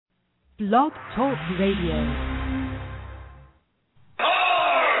Blog Talk Radio.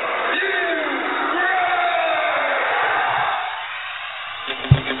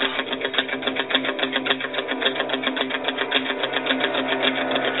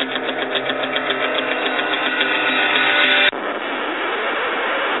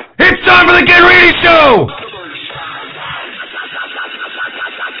 It's time for the Ken Reedy Show!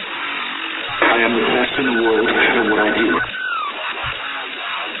 I am the best in the world at what I do.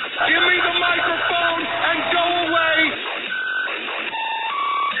 Give me the microphone and go away!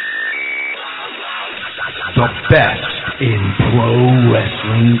 The best in pro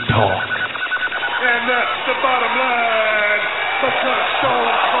wrestling talk. And that's the bottom line. Because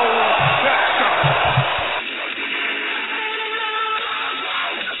Stone Cold Jackson.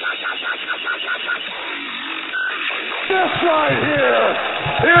 This right here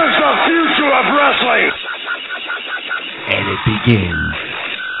is the future of wrestling. And it begins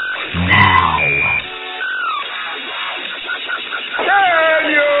now. Can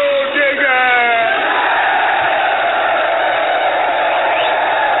you dig it?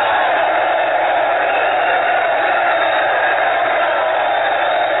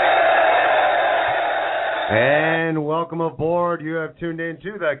 And welcome aboard. You have tuned in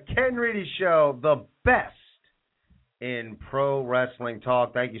to the Ken Reedy Show, the best in pro wrestling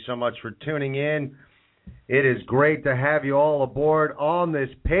talk. Thank you so much for tuning in. It is great to have you all aboard on this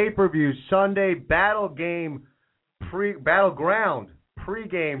pay-per-view Sunday BattleGround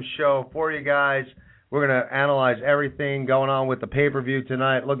pregame show for you guys. We're going to analyze everything going on with the pay-per-view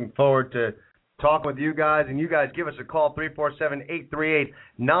tonight. Looking forward to talking with you guys. And you guys give us a call.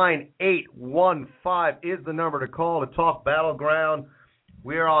 347-838-9815 is the number to call to talk BattleGround.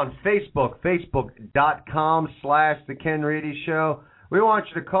 We are on Facebook, facebook.com/The Ken Reedy Show. We want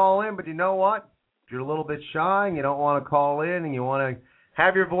you to call in, but you know what? If you're a little bit shy and you don't want to call in and you want to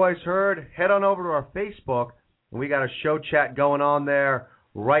have your voice heard, head on over to our Facebook. And we got a show chat going on there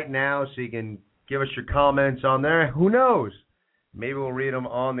right now, so you can give us your comments on there. Who knows? Maybe we'll read them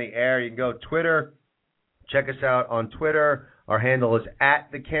on the air. You can go Twitter. Check us out on Twitter. Our handle is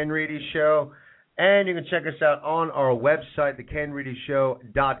 @The Ken Reedy Show. And you can check us out on our website,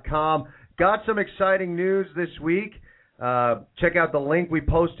 thekenreedyshow.com. Got some exciting news this week. Check out the link we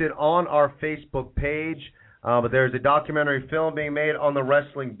posted on our Facebook page. But there's a documentary film being made on the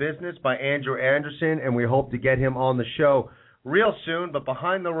wrestling business by Andrew Anderson, and we hope to get him on the show real soon. But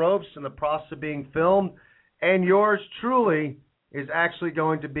Behind the Ropes in the process of being filmed, and yours truly is actually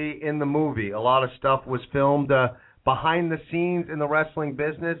going to be in the movie. A lot of stuff was filmed behind the scenes in the wrestling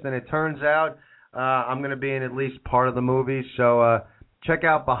business, and it turns out I'm going to be in at least part of the movie, so check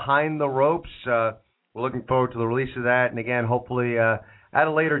out Behind the Ropes. We're looking forward to the release of that, and again, hopefully at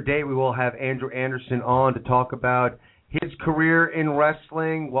a later date we will have Andrew Anderson on to talk about his career in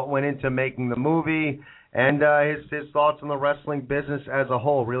wrestling, what went into making the movie, and his thoughts on the wrestling business as a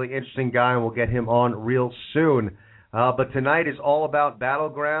whole. Really interesting guy, and we'll get him on real soon. But tonight is all about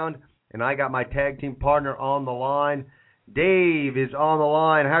BattleGround, and I got my tag team partner on the line. Dave is on the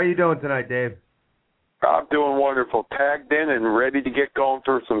line. How are you doing tonight, Dave? I'm doing wonderful. Tagged in and ready to get going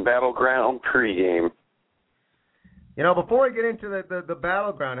for some BattleGround pregame. You know, before I get into the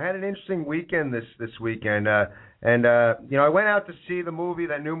BattleGround, I had an interesting weekend this weekend. You know, I went out to see the movie,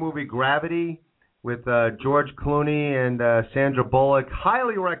 that new movie, Gravity, with George Clooney and Sandra Bullock.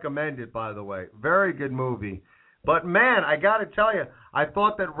 Highly recommended, by the way. Very good movie. But, man, I got to tell you, I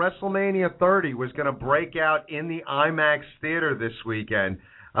thought that WrestleMania 30 was going to break out in the IMAX theater this weekend.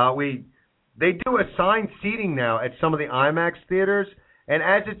 They do assigned seating now at some of the IMAX theaters, and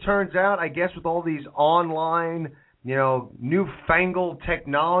as it turns out, I guess with all these online, you know, newfangled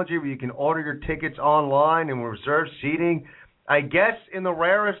technology where you can order your tickets online and reserve seating, I guess in the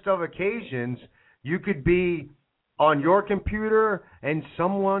rarest of occasions, you could be on your computer and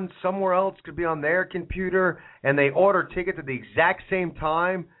someone somewhere else could be on their computer, and they order tickets at the exact same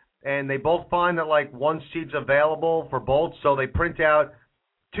time, and they both find that, like, one seat's available for both, so they print out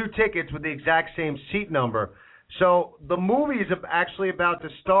 2 tickets with the exact same seat number. So the movie is actually about to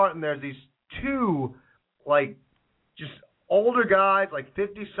start, and there's these 2, like, just older guys, like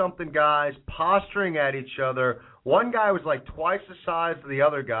 50-something guys, posturing at each other. One guy was like twice the size of the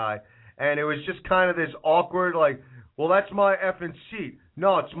other guy, and it was just kind of this awkward, like, well, that's my effing seat.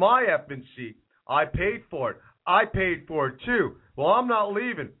 No, it's my effing seat. I paid for it. I paid for it, too. Well, I'm not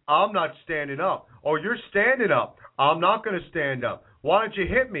leaving. I'm not standing up. Oh, you're standing up. I'm not going to stand up. Why don't you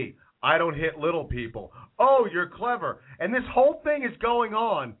hit me? I don't hit little people. Oh, you're clever. And this whole thing is going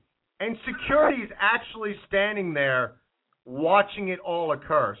on, and security is actually standing there watching it all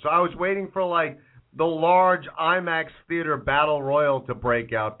occur. So I was waiting for, like, the large IMAX theater battle royal to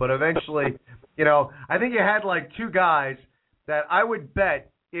break out. But eventually, I think you had like two guys that I would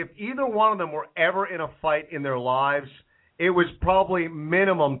bet if either one of them were ever in a fight in their lives, it was probably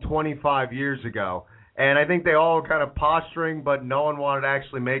minimum 25 years ago. And I think they all were kind of posturing, but no one wanted to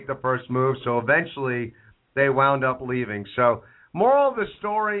actually make the first move. So eventually they wound up leaving. So moral of the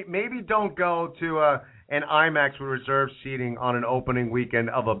story, maybe don't go to an IMAX with reserved seating on an opening weekend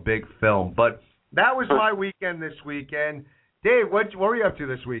of a big film. But that was my weekend this weekend. Dave, what were you up to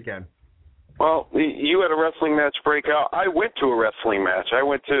this weekend? Well, you had a wrestling match breakout. I went to a wrestling match. I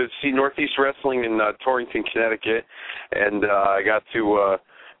went to see Northeast Wrestling in Torrington, Connecticut, and I got to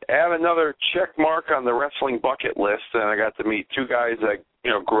add another check mark on the wrestling bucket list, and I got to meet two guys I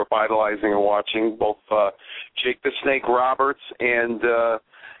grew up idolizing and watching, both Jake the Snake Roberts and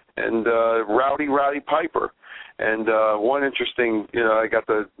Rowdy Piper. And one interesting, I got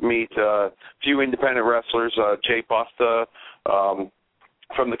to meet a few independent wrestlers, Jay Busta,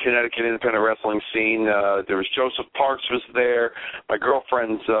 from the Connecticut independent wrestling scene. There was Joseph Parks was there. My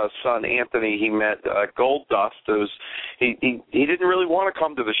girlfriend's son, Anthony, he met Gold Dust. He didn't really want to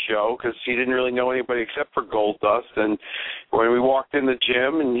come to the show because he didn't really know anybody except for Gold Dust. And when we walked in the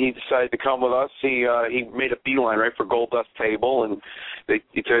gym and he decided to come with us, he made a beeline right for Gold Dust's table, and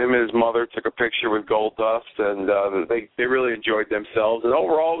him and his mother took a picture with Gold Dust, and they really enjoyed themselves. And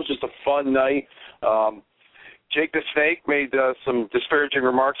overall, it was just a fun night. Jake the Snake made some disparaging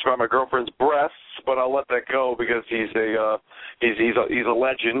remarks about my girlfriend's breasts, but I'll let that go because he's a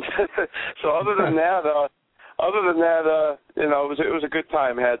legend. So other than that, it was a good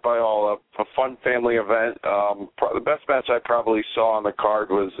time had by all. A fun family event. The best match I probably saw on the card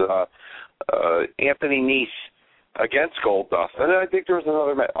was Anthony Nese against Gold Dust. And then I think there was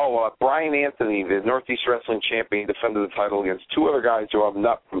another match. Brian Anthony, the Northeast Wrestling champion, defended the title against two other guys who I'm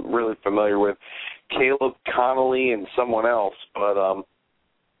not really familiar with, Caleb Connolly and someone else. But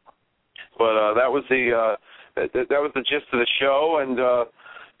that was the gist of the show, and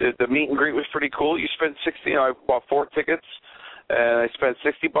the meet and greet was pretty cool. You spent I bought 4 tickets, and I spent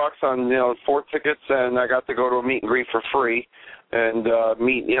 $60 on 4 tickets, and I got to go to a meet and greet for free and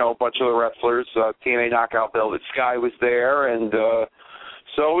meet a bunch of the wrestlers. TNA Knockout Velvet Sky was there, and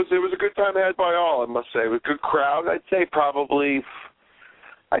so it was a good time had by all, I must say. It was a good crowd. I'd say probably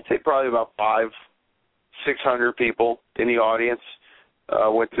about 500-600 people in the audience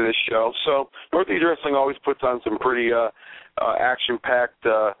went to this show. So Northeast Wrestling always puts on some pretty action-packed,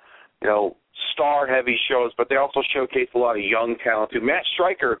 star-heavy shows, but they also showcase a lot of young talent too. Matt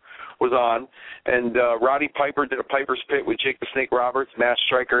Stryker was on, and Roddy Piper did a Piper's Pit with Jake the Snake Roberts. Matt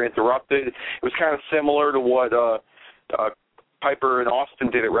Stryker interrupted. It was kind of similar to what Piper and Austin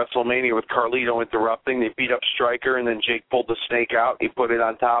did at WrestleMania with Carlito interrupting. They beat up Stryker, and then Jake pulled the snake out. He put it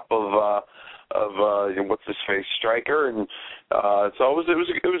on top of what's his face, Stryker, and so it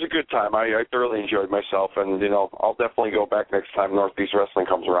was a good time. I thoroughly enjoyed myself, and I'll definitely go back next time Northeast Wrestling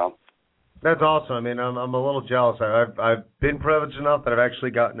comes around. That's awesome. I mean, I'm a little jealous. I've been privileged enough that I've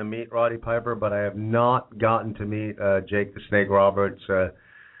actually gotten to meet Roddy Piper, but I have not gotten to meet Jake the Snake Roberts, the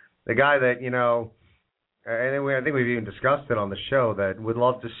guy that I think we've even discussed it on the show, that would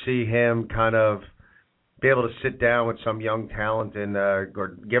love to see him kind of be able to sit down with some young talent and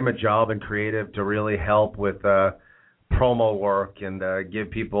or give him a job in creative to really help with promo work and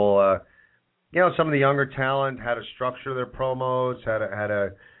give people, some of the younger talent how to structure their promos, how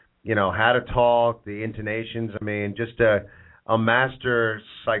to talk, the intonations. I mean, just a master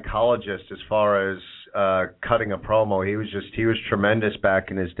psychologist as far as cutting a promo. He was tremendous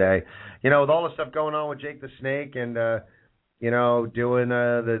back in his day. With all the stuff going on with Jake the Snake and doing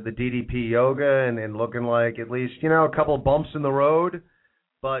the DDP yoga and looking like at least a couple of bumps in the road,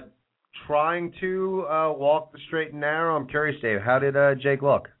 but trying to walk the straight and narrow. I'm curious, Dave, how did Jake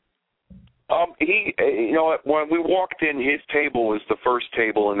look? He, when we walked in, his table was the first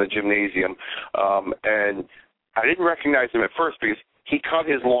table in the gymnasium, and I didn't recognize him at first because he cut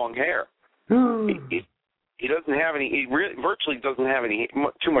his long hair. He doesn't have any. He virtually doesn't have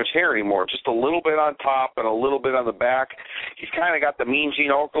too much hair anymore. Just a little bit on top and a little bit on the back. He's kind of got the Mean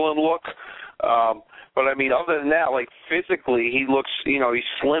Gene Okerlund look. But I mean, other than that, like physically, he looks. He's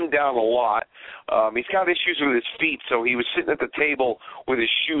slimmed down a lot. He's got issues with his feet, so he was sitting at the table with his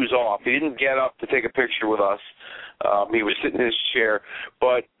shoes off. He didn't get up to take a picture with us. He was sitting in his chair.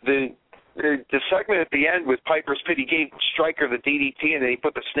 But the segment at the end with Piper's Pit, he gave Stryker the DDT, and then he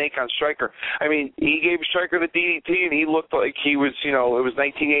put the snake on Stryker. I mean, he gave Stryker the DDT, and he looked like he was, it was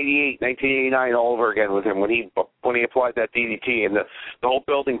 1988, 1989 all over again with him when he applied that DDT, and the whole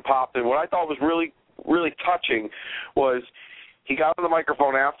building popped. And what I thought was really, really touching was he got on the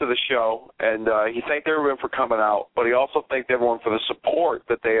microphone after the show, and he thanked everyone for coming out, but he also thanked everyone for the support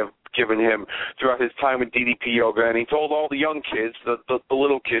that they have given him throughout his time in DDP Yoga. And he told all the young kids, the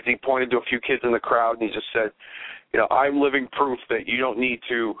little kids, he pointed to a few kids in the crowd, and he just said, I'm living proof that you don't need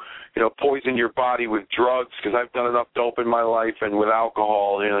to, poison your body with drugs, because I've done enough dope in my life and with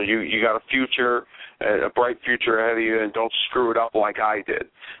alcohol. You got a future, a bright future ahead of you, and don't screw it up like I did,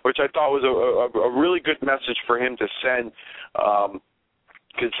 which I thought was a really good message for him to send,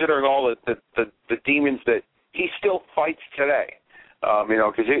 considering all the demons that he still fights today.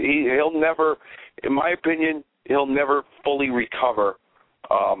 Because he'll never, in my opinion, he'll never fully recover,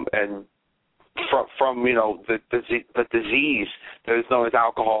 and from the disease that is known as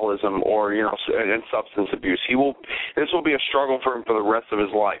alcoholism or and substance abuse. This will be a struggle for him for the rest of his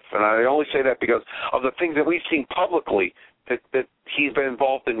life, and I only say that because of the things that we've seen publicly that he's been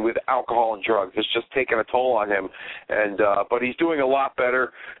involved in with alcohol and drugs. It's just taken a toll on him, and but he's doing a lot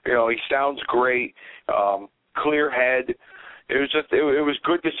better. He sounds great, clear head. It was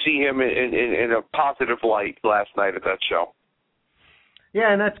good to see him in a positive light last night at that show.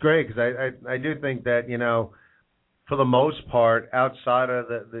 Yeah, and that's great because I do think that, for the most part, outside of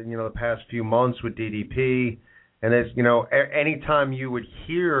the past few months with DDP, and as anytime you would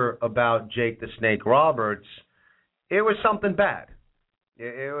hear about Jake the Snake Roberts, it was something bad.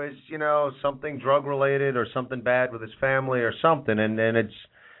 It was something drug related or something bad with his family or something, and it's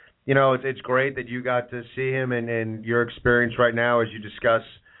it's great that you got to see him and your experience right now as you discuss.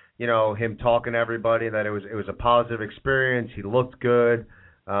 Him talking to everybody, that it was a positive experience. He looked good,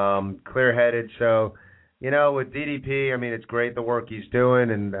 clear-headed. So, with DDP, it's great the work he's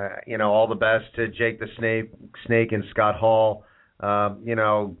doing, and all the best to Jake the Snake and Scott Hall.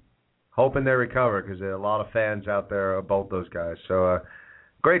 Hoping they recover because there are a lot of fans out there of both those guys. So,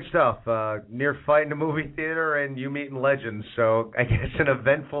 great stuff. Near fighting a movie theater and you meeting legends. So, I guess an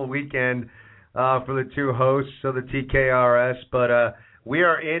eventful weekend for the two hosts of the TKRS, but. We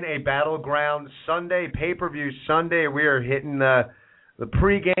are in a BattleGround Sunday, pay-per-view Sunday. We are hitting the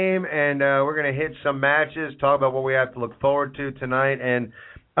pregame, and we're going to hit some matches, talk about what we have to look forward to tonight. And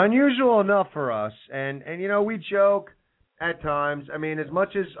unusual enough for us, and we joke at times. As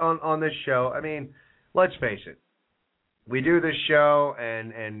much as on this show, let's face it. We do this show,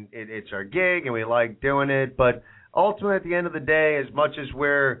 and it's our gig, and we like doing it. But ultimately, at the end of the day, as much as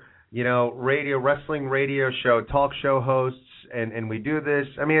we're, wrestling radio show, talk show hosts, and we do this.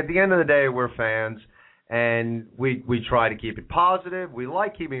 At the end of the day, we're fans, and we try to keep it positive. We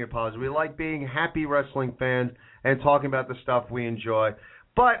like keeping it positive. We like being happy wrestling fans and talking about the stuff we enjoy.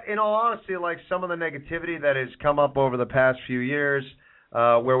 But in all honesty, like some of the negativity that has come up over the past few years,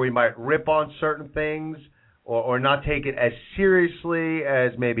 where we might rip on certain things or not take it as seriously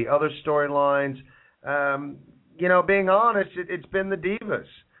as maybe other storylines, being honest, it's been the Divas.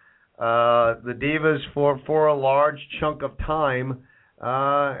 The Divas for a large chunk of time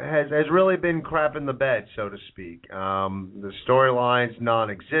has really been crap in the bed, so to speak. The storyline's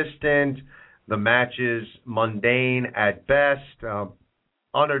non-existent, the matches mundane at best,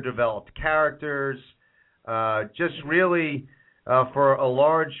 underdeveloped characters, just really for a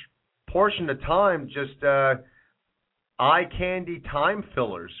large portion of time, just eye candy time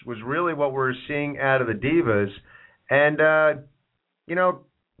fillers was really what we're seeing out of the Divas, and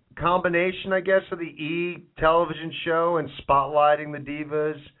combination, I guess, of the E! television show and spotlighting the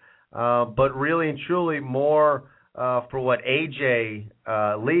Divas, but really and truly more for what AJ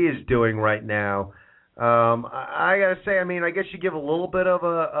Lee is doing right now. I gotta say, I guess you give a little bit of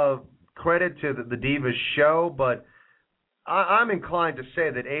a credit to the Divas show, but I'm inclined to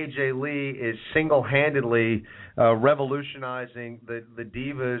say that AJ Lee is single-handedly revolutionizing the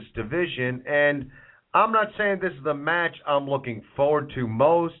Divas division, and I'm not saying this is the match I'm looking forward to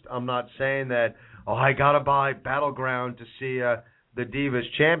most. I'm not saying that, I got to buy BattleGround to see the Divas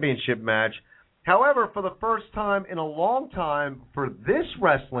Championship match. However, for the first time in a long time for this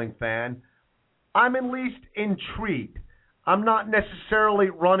wrestling fan, I'm at least intrigued. I'm not necessarily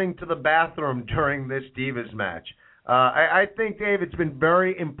running to the bathroom during this Divas match. I think, Dave, it's been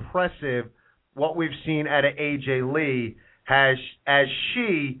very impressive what we've seen out of AJ Lee as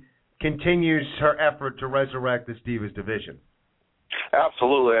she continues her effort to resurrect this Divas division.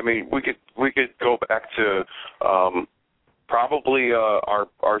 Absolutely. We could go back to probably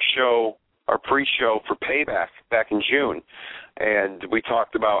our show, our pre-show for Payback back in June, and we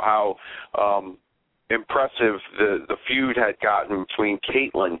talked about how impressive the feud had gotten between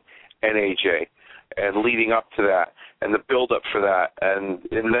Caitlyn and AJ, and leading up to that, and the build-up for that, and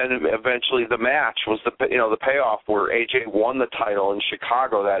then eventually the match was the payoff where AJ won the title in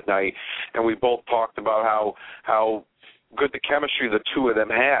Chicago that night, and we both talked about how good the chemistry the two of them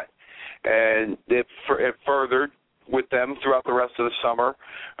had. And it furthered with them throughout the rest of the summer,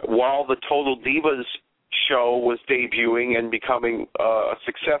 while the Total Divas show was debuting and becoming a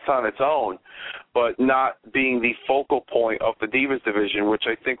success on its own, but not being the focal point of the Divas division, which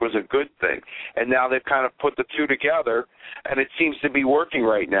I think was a good thing. And now they've kind of put the two together, and it seems to be working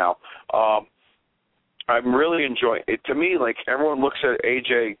right now. I'm really enjoying it. To me, like, everyone looks at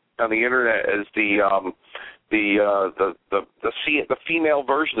AJ on the internet as the female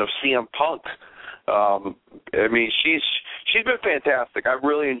version of CM Punk. I mean, she's been fantastic. I've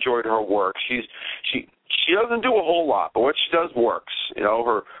really enjoyed her work. She doesn't do a whole lot, but what she does works. You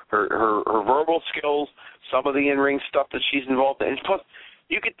know, her verbal skills, some of the in-ring stuff that she's involved in. And plus,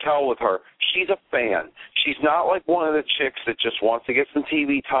 you could tell with her, she's a fan. She's not like one of the chicks that just wants to get some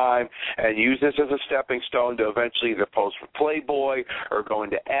TV time and use this as a stepping stone to eventually either pose for Playboy or go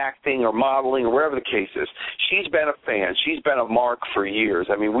into acting or modeling or whatever the case is. She's been a fan. She's been a mark for years.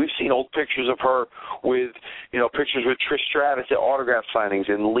 I mean, we've seen old pictures of her with, you know, pictures with Trish Stratus at autograph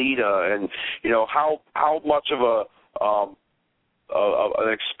signings and Lita, and, you know, how much of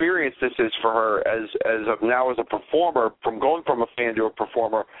an experience this is for her as of now as a performer, from going from a fan to a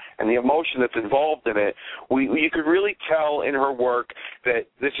performer, and the emotion that's involved in it. You could really tell in her work that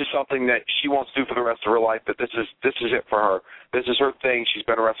this is something that she wants to do for the rest of her life, that this is it for her. This is her thing. She's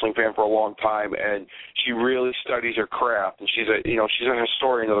been a wrestling fan for a long time, and she really studies her craft, and she's a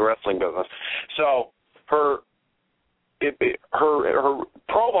historian of the wrestling business. So her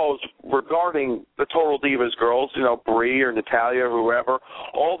promos regarding the Total Divas girls, you know, Brie or Natalya or whoever,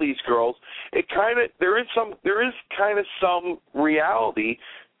 all these girls, there is kind of some reality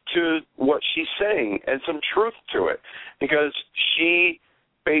to what she's saying and some truth to it, because she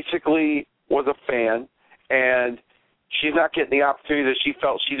basically was a fan and she's not getting the opportunity that she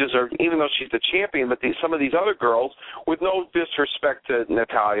felt she deserved, even though she's the champion. But some of these other girls, with no disrespect to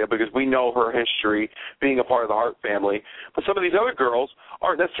Natalya, because we know her history being a part of the Hart family, but some of these other girls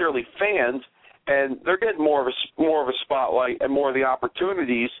aren't necessarily fans, and they're getting more of a spotlight and more of the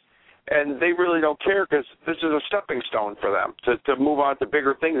opportunities, and they really don't care because this is a stepping stone for them to move on to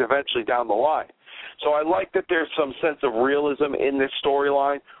bigger things eventually down the line. So I like that there's some sense of realism in this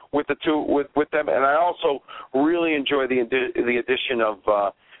storyline with the two, with them, and I also really enjoy the addition of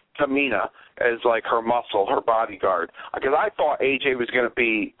Tamina as like her muscle, her bodyguard, because I thought AJ was going to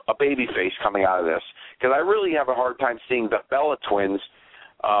be a babyface coming out of this, because I really have a hard time seeing the Bella twins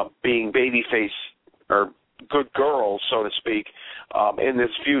being babyface or good girls, so to speak, in this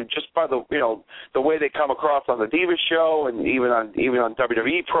feud, just by the way they come across on the Divas show and even on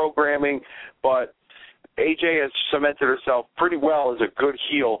WWE programming. But AJ has cemented herself pretty well as a good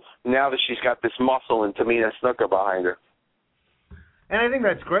heel now that she's got this muscle and Tamina Snuka behind her. And I think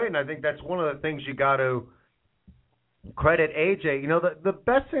that's great, and I think that's one of the things you got to credit AJ. You know, the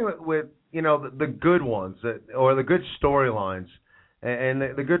best thing with you know, the good ones, or the good storylines, and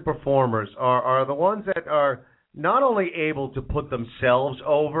the good performers are the ones that are not only able to put themselves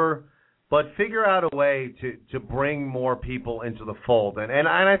over, but figure out a way to bring more people into the fold. And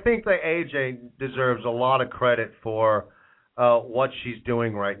I think that AJ deserves a lot of credit for what she's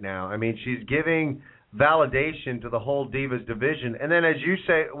doing right now. I mean, she's giving validation to the whole Divas division. And then, as you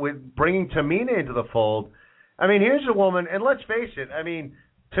say, with bringing Tamina into the fold, I mean, here's a woman, and let's face it, I mean,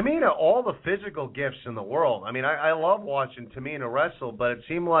 Tamina, all the physical gifts in the world. I mean, I love watching Tamina wrestle, but it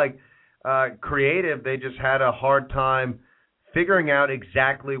seemed like creative, they just had a hard time figuring out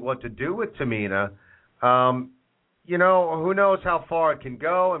exactly what to do with Tamina. You know, who knows how far it can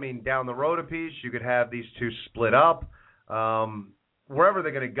go. I mean, down the road a piece, you could have these two split up, wherever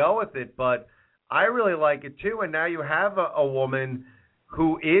they're going to go with it. But I really like it, too. And now you have a woman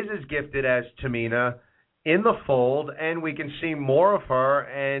who is as gifted as Tamina in the fold, and we can see more of her,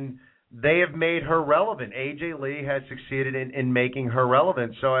 and they have made her relevant. AJ Lee has succeeded in making her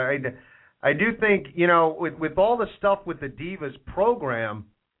relevant. So I do think, you know, with all the stuff with the Divas program,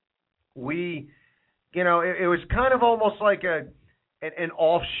 it was kind of almost like an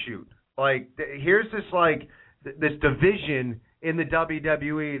offshoot. Like, here's this division in the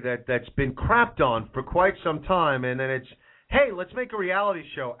WWE that's been crapped on for quite some time, and then it's, hey, let's make a reality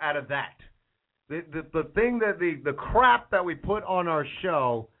show out of that. The thing that the crap that we put on our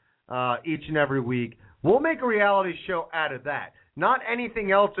show each and every week, we'll make a reality show out of that. Not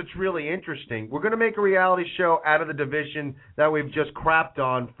anything else that's really interesting. We're going to make a reality show out of the division that we've just crapped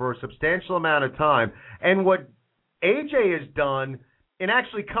on for a substantial amount of time. And what AJ has done in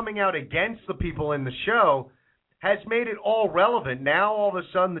actually coming out against the people in the show has made it all relevant. Now, all of a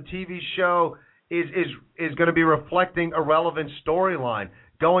sudden, the TV show is going to be reflecting a relevant storyline.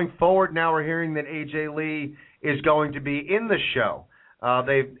 Going forward, now we're hearing that AJ Lee is going to be in the show.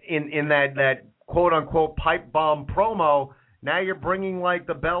 They've in that quote unquote pipe bomb promo. Now you're bringing like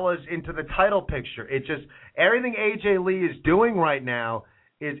the Bellas into the title picture. It's just everything AJ Lee is doing right now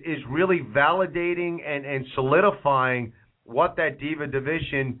is really validating and solidifying what that Diva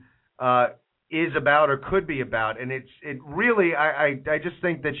division is about or could be about. And it really I just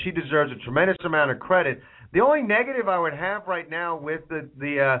think that she deserves a tremendous amount of credit. The only negative I would have right now with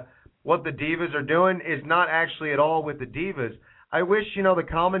the what the Divas are doing is not actually at all with the Divas. I wish, the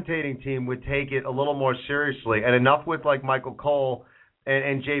commentating team would take it a little more seriously, and enough with like Michael Cole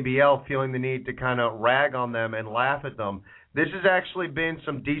and JBL feeling the need to kind of rag on them and laugh at them. This has actually been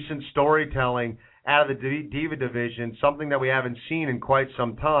some decent storytelling out of the Diva division, something that we haven't seen in quite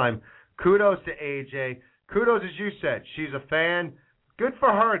some time. Kudos to AJ. Kudos, as you said, she's a fan. Good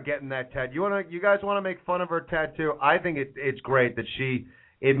for her getting that tattoo. You guys want to make fun of her tattoo? I think it's great that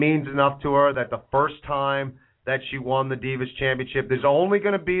it means enough to her that the first time that she won the Divas Championship, there's only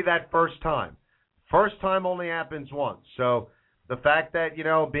going to be that first time. First time only happens once. So the fact that,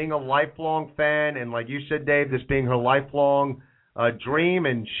 being a lifelong fan, and like you said, Dave, this being her lifelong dream,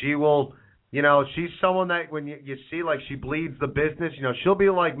 and she will, she's someone that when you see like she bleeds the business, she'll be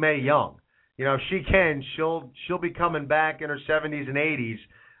like Mae Young. If she can, she'll be coming back in her 70s and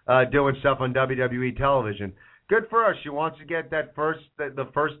 80s doing stuff on WWE television. Good for her. She wants to get that the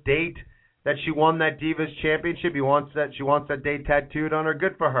first date that she won that Divas Championship. She wants that date tattooed on her.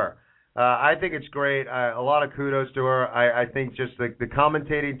 Good for her. I think it's great. A lot of kudos to her. I think just the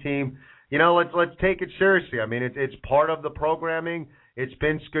commentating team, let's take it seriously. I mean, it's part of the programming. It's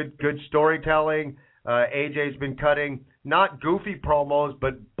been good storytelling. AJ's been cutting not goofy promos,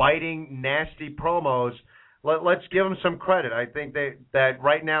 but biting, nasty promos. Let's give him some credit. I think that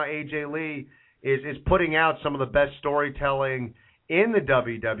right now AJ Lee is putting out some of the best storytelling in the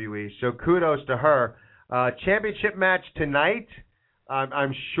WWE, so kudos to her. Championship match tonight.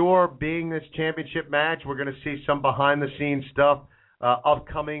 I'm sure being this championship match, we're going to see some behind-the-scenes stuff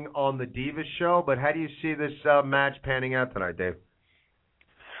upcoming on the Divas show, but how do you see this match panning out tonight, Dave?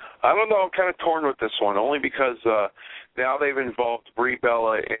 I don't know. I'm kind of torn with this one, only because now they've involved Brie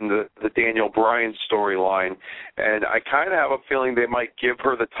Bella in the Daniel Bryan storyline, and I kind of have a feeling they might give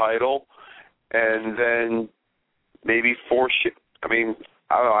her the title and then maybe force it. I mean,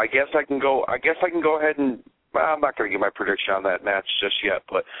 I don't know. I guess I can go ahead and. Well, I'm not going to give my prediction on that match just yet,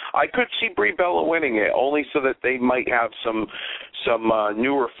 but I could see Brie Bella winning it, only so that they might have some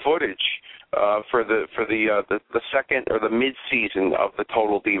newer footage for the second or the mid-season of the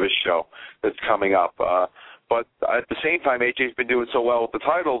Total Divas show that's coming up. But at the same time, AJ's been doing so well with the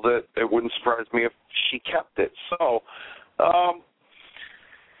title that it wouldn't surprise me if she kept it. So.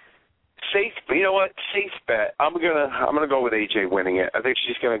 Safe, you know what? Safe bet. I'm gonna go with AJ winning it. I think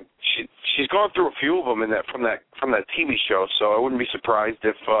she's gone through a few of them from that TV show, so I wouldn't be surprised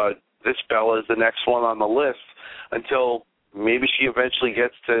if this Bella is the next one on the list until maybe she eventually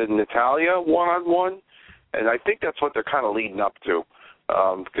gets to Natalya one-on-one, and I think that's what they're kind of leading up to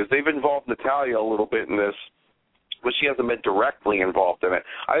because they've involved Natalya a little bit in this, but she hasn't been directly involved in it.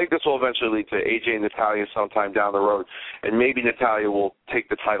 I think this will eventually lead to AJ and Natalya sometime down the road, and maybe Natalya will take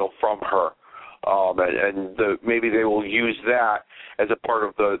the title from her, maybe they will use that as a part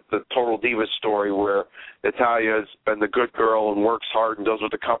of the Total Divas story where Natalya has been the good girl and works hard and does what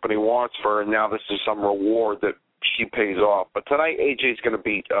the company wants for her, and now this is some reward that she pays off. But tonight, AJ's going to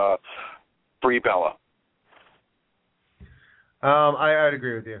beat Brie Bella. I'd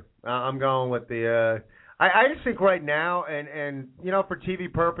agree with you. I'm going with the... I just think right now, and for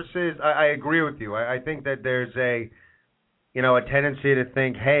TV purposes, I agree with you. I think that there's a tendency to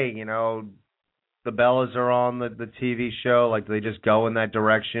think, hey, the Bellas are on the TV show, like they just go in that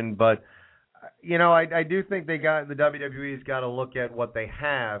direction. But, I do think the WWE's got to look at what they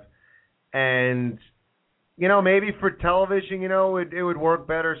have. And, maybe for television, it would work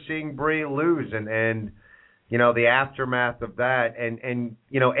better seeing Brie lose and the aftermath of that, and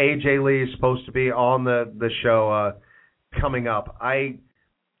AJ Lee is supposed to be on the show coming up. I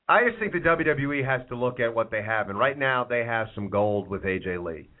just think the WWE has to look at what they have, and right now they have some gold with AJ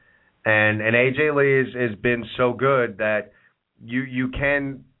Lee, and AJ Lee has been so good that you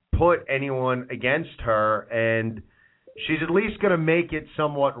can put anyone against her, and she's at least going to make it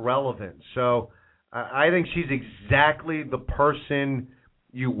somewhat relevant. So I think she's exactly the person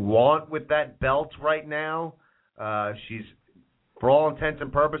you want with that belt right now. She's, for all intents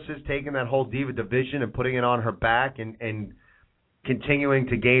and purposes, taking that whole Diva division and putting it on her back and continuing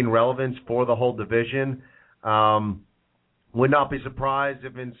to gain relevance for the whole division. Would not be surprised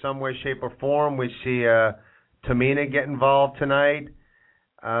if in some way, shape, or form we see Tamina get involved tonight.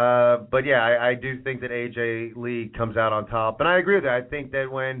 But yeah, I do think that AJ Lee comes out on top, and I agree with that. I think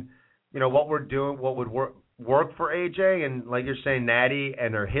that when what we're doing, what would work for AJ, and like you're saying, Natty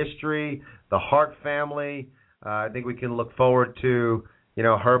and her history, the Hart family. I think we can look forward to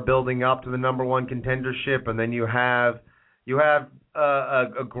her building up to the number one contendership, and then you have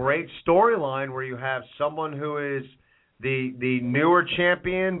a great storyline where you have someone who is the newer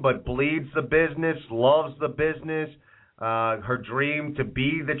champion but bleeds the business, loves the business. Her dream to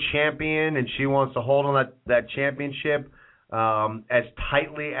be the champion, and she wants to hold on that championship as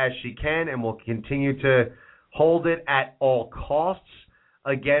tightly as she can, and will continue to hold it at all costs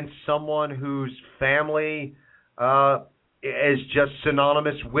against someone whose family is just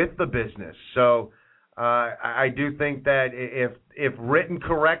synonymous with the business. So I do think that if written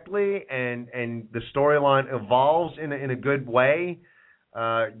correctly and the storyline evolves in a good way,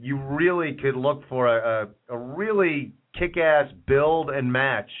 you really could look for a really kick-ass build and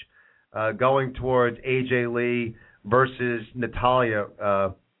match going towards AJ Lee versus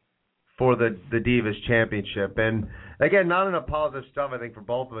Natalya for the Divas Championship. And again, not enough positive stuff, I think, for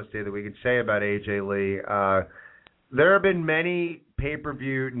both of us today that we could say about AJ Lee. There have been many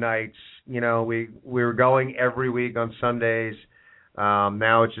pay-per-view nights. We were going every week on Sundays.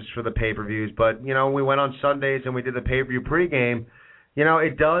 Now it's just for the pay-per-views. But, we went on Sundays and we did the pay-per-view pregame.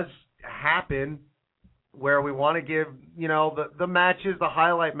 It does happen where we want to give, the matches, the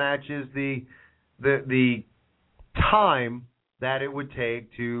highlight matches, the time that it would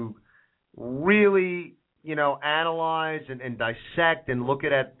take to really, analyze and dissect and look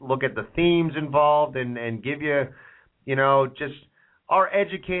at the themes involved and give you, just our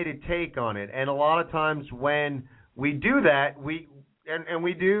educated take on it. And a lot of times when we do that, we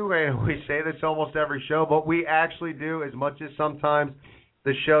say this almost every show, but we actually do, as much as sometimes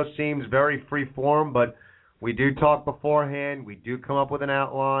the show seems very free form, but we do talk beforehand, we do come up with an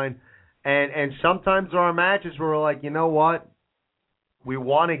outline, and sometimes there are matches where we're like, you know what, we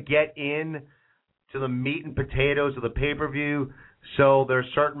want to get in to the meat and potatoes of the pay-per-view, so there are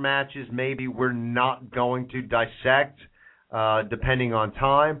certain matches maybe we're not going to dissect depending on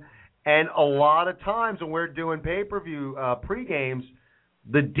time. And a lot of times when we're doing pay-per-view pre-games,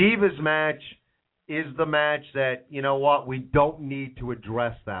 the Divas match is the match that, we don't need to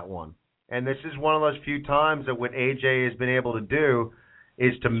address that one. And this is one of those few times that what AJ has been able to do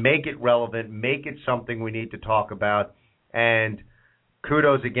is to make it relevant, make it something we need to talk about. And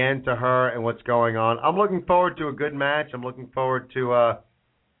kudos again to her and what's going on. I'm looking forward to a good match. I'm looking forward to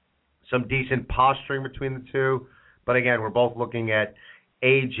some decent posturing between the two. But again, we're both looking at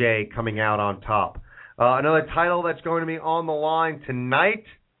AJ coming out on top. Another title that's going to be on the line tonight,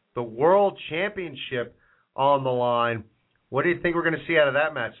 the World Championship on the line. What do you think we're going to see out of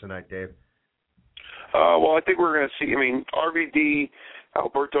that match tonight, Dave? Well, I think we're going to see, RVD,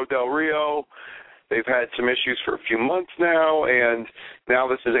 Alberto Del Rio. They've had some issues for a few months now, and now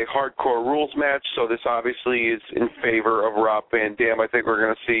this is a hardcore rules match, so this obviously is in favor of Rob Van Dam. I think we're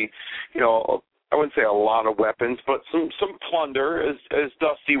going to see, I wouldn't say a lot of weapons, but some plunder, as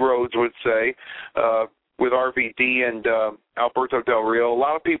Dusty Rhodes would say, with RVD and Alberto Del Rio. A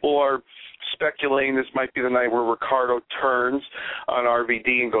lot of people are speculating this might be the night where Ricardo turns on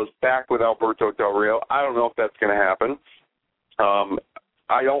RVD and goes back with Alberto Del Rio. I don't know if that's going to happen.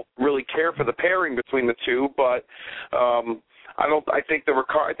 I don't really care for the pairing between the two, but I think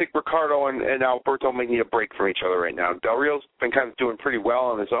Ricardo and Alberto may need a break from each other right now. Del Rio's been kind of doing pretty well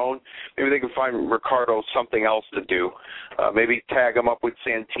on his own. Maybe they can find Ricardo something else to do. Maybe tag him up with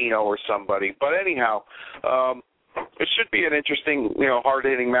Santino or somebody. But anyhow, it should be an interesting,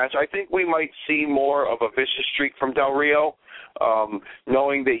 hard-hitting match. I think we might see more of a vicious streak from Del Rio,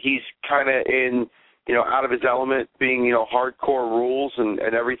 knowing that he's kind of in, out of his element, being, hardcore rules and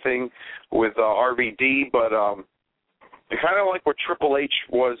everything with RVD. But kind of like what Triple H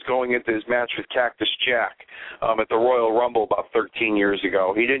was going into his match with Cactus Jack at the Royal Rumble about 13 years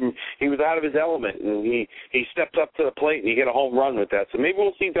ago. He was out of his element, and he stepped up to the plate, and he hit a home run with that. So maybe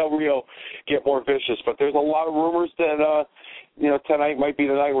we'll see Del Rio get more vicious. But there's a lot of rumors that, tonight might be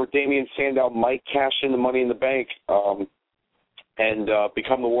the night where Damian Sandow might cash in the Money in the Bank and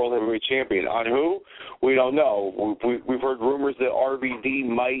become the World Heavyweight Champion. On who? We don't know. We've heard rumors that RVD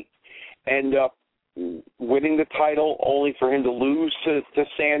might end up winning the title only for him to lose to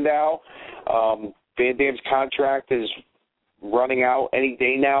Sandow. Van Dam's contract is running out any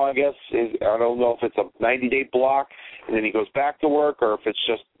day now, I guess. I don't know if it's a 90-day block and then he goes back to work, or if it's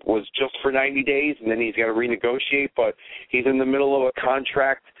was just for 90 days and then he's got to renegotiate. But he's in the middle of a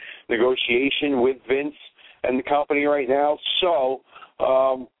contract negotiation with Vince and the company right now. So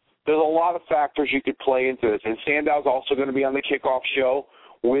there's a lot of factors you could play into this. And Sandow's also going to be on the kickoff show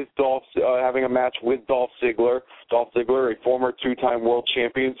with Dolph, having a match with Dolph Ziggler. Dolph Ziggler, a former 2-time world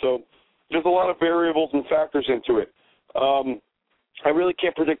champion. So there's a lot of variables and factors into it. I really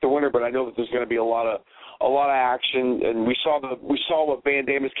can't predict the winner, but I know that there's going to be a lot of action. And we saw what Van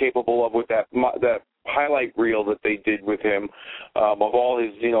Dam is capable of with that highlight reel that they did with him, of all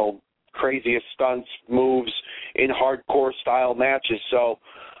his craziest stunts, moves in hardcore style matches. So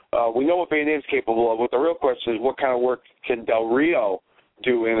we know what Van Dam's capable of. What the real question is, what kind of work can Del Rio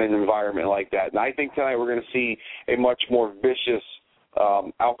do in an environment like that? And I think tonight we're going to see a much more vicious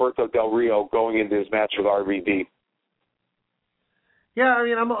Alberto Del Rio going into his match with RVD. Yeah, I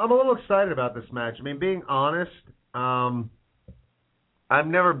mean, I'm a little excited about this match. I mean, being honest, I've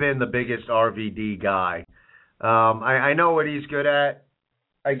never been the biggest RVD guy. I know what he's good at.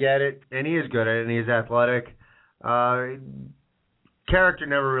 I get it, and he is good at it, and he is athletic. Character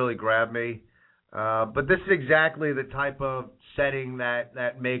never really grabbed me. But this is exactly the type of setting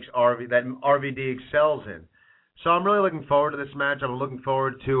that makes RVD excels in. So I'm really looking forward to this match. I'm looking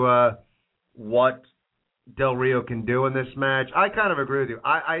forward to what Del Rio can do in this match. I kind of agree with you.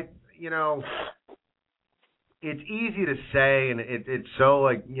 It's easy to say, and it's so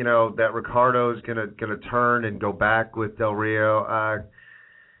that Ricardo's gonna turn and go back with Del Rio.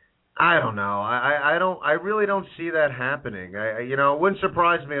 I don't know. I really don't see that happening. It wouldn't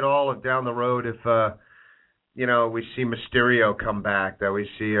surprise me at all if down the road if we see Mysterio come back, that we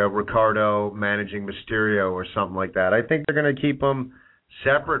see Ricardo managing Mysterio or something like that. I think they're going to keep them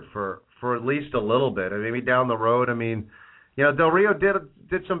separate for at least a little bit. And maybe down the road, Del Rio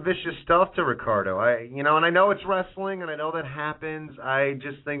did some vicious stuff to Ricardo. And I know it's wrestling, and I know that happens. I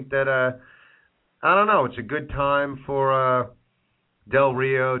just think that I don't know. It's a good time for Del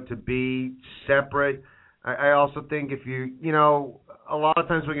Rio to be separate. I also think if a lot of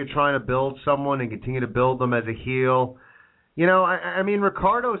times when you're trying to build someone and continue to build them as a heel,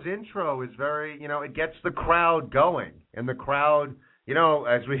 Ricardo's intro is very, it gets the crowd going, and the crowd,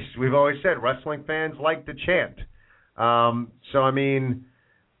 as we've always said, wrestling fans like to chant. Him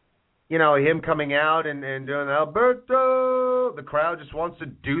coming out and doing Alberto, the crowd just wants to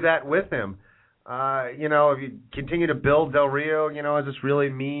do that with him. If you continue to build Del Rio, as this really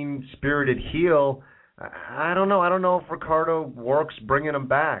mean-spirited heel, I don't know. I don't know if Ricardo works bringing him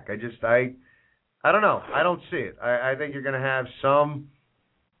back. I don't know. I don't see it. I think you're going to have some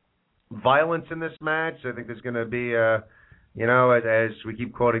violence in this match. I think there's going to be, as we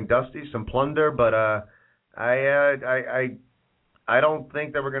keep quoting Dusty, some plunder. But I don't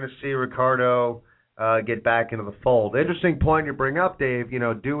think that we're going to see Ricardo get back into the fold. Interesting point you bring up, Dave.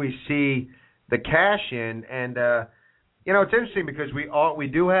 Do we see the cash in? And it's interesting because we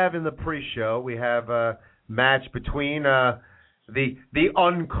do have in the pre-show, we have a match between the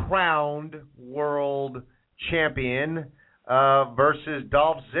uncrowned world champion versus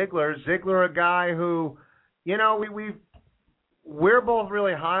Dolph Ziggler. Ziggler, a guy who, we're both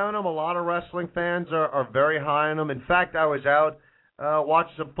really high on him. A lot of wrestling fans are very high on him. In fact, I was out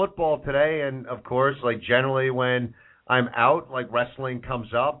watching some football today, and of course, generally when I'm out, wrestling comes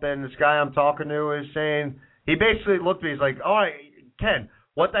up, and this guy I'm talking to is saying, he basically looked at me, he's like, all right, Ken,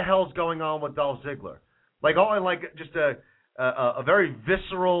 what the hell's going on with Dolph Ziggler? Just a very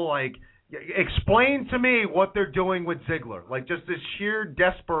visceral, explain to me what they're doing with Ziggler. Just this sheer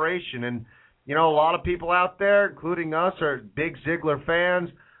desperation. And, a lot of people out there, including us, are big Ziggler fans,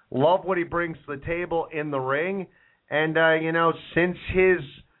 love what he brings to the table in the ring. And, since his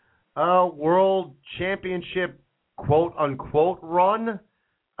world championship quote-unquote run,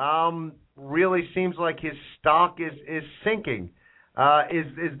 really seems like his stock is sinking.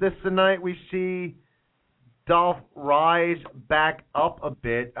 Is this the night we see Dolph rise back up a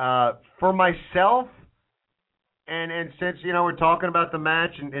bit? For myself, and since, we're talking about the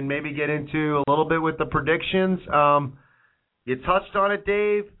match and maybe get into a little bit with the predictions, you touched on it,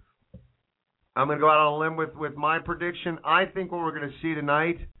 Dave. I'm going to go out on a limb with my prediction. I think what we're going to see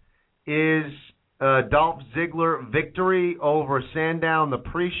tonight is Dolph Ziggler victory over Sandow in the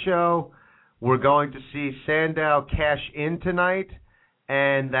pre-show. We're going to see Sandow cash in tonight,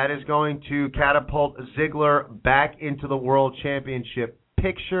 and that is going to catapult Ziggler back into the World Championship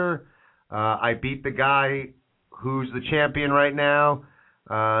picture. I beat the guy who's the champion right now.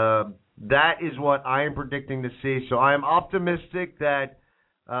 That is what I am predicting to see. So I am optimistic that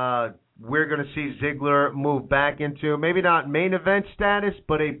we're going to see Ziggler move back into maybe not main event status,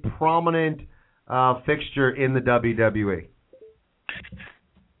 but a prominent fixture in the WWE.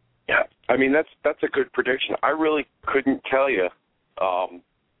 Yeah, that's a good prediction. I really couldn't tell you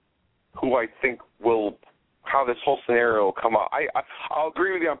who I think will how this whole scenario will come out. I'll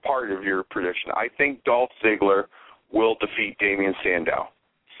agree with you on part of your prediction. I think Dolph Ziggler will defeat Damian Sandow.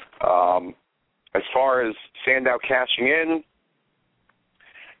 As far as Sandow cashing in,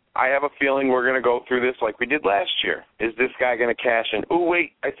 I have a feeling we're going to go through this like we did last year. Is this guy going to cash in? Oh,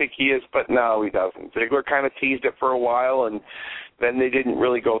 wait, I think he is, but no, he doesn't. Ziggler kind of teased it for a while, and then they didn't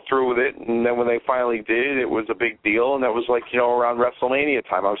really go through with it. And then when they finally did, it was a big deal, and that was like, around WrestleMania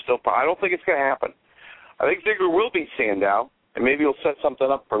time. I don't think it's going to happen. I think Ziggler will beat Sandow, and maybe he'll set something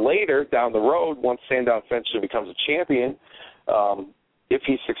up for later down the road once Sandow eventually becomes a champion, if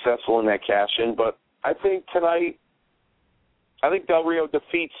he's successful in that cash-in. But I think tonight, Del Rio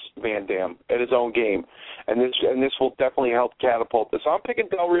defeats Van Dam at his own game, and this will definitely help catapult this. So I'm picking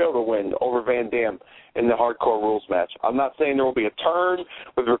Del Rio to win over Van Dam in the Hardcore Rules match. I'm not saying there will be a turn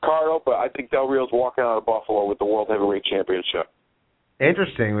with Ricardo, but I think Del Rio's walking out of Buffalo with the World Heavyweight Championship.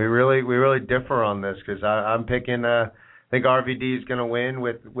 Interesting. We really differ on this because I'm picking. I think RVD is going to win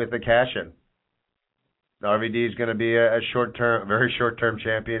with the cash-in. RVD is going to be a very short-term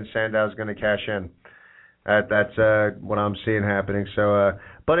champion. Sandow's going to cash in. That's what I'm seeing happening. So,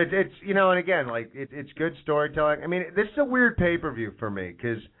 but it's and again, like it's good storytelling. I mean, this is a weird pay-per-view for me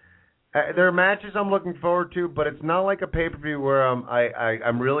because there are matches I'm looking forward to, but it's not like a pay-per-view where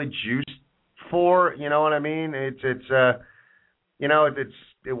I'm really juiced for. You know what I mean? It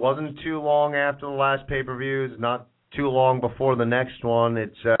wasn't too long after the last pay-per-view. It's not too long before the next one.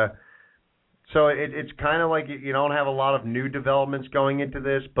 It's kind of like you don't have a lot of new developments going into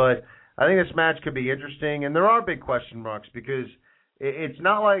this, but I think this match could be interesting, and there are big question marks because it's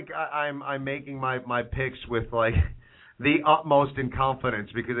not like I'm making my picks with like the utmost in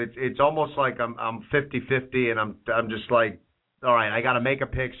confidence because it's almost like I'm 50-50 and I'm just like, all right, I got to make a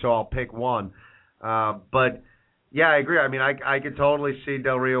pick, so I'll pick one. But yeah, I agree. I mean, I could totally see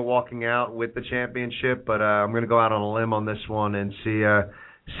Del Rio walking out with the championship, but I'm going to go out on a limb on this one and see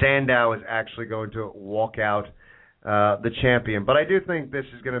Sandow is actually going to walk out the champion. But I do think this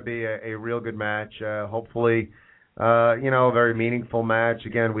is going to be a real good match. Hopefully, a very meaningful match.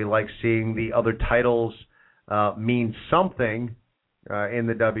 Again, we like seeing the other titles mean something in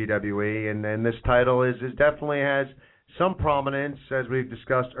the WWE, and this title is definitely has some prominence, as we've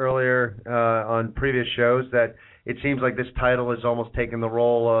discussed earlier on previous shows, that it seems like this title has almost taken the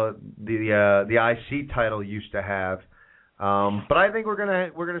role the IC title used to have. But I think we're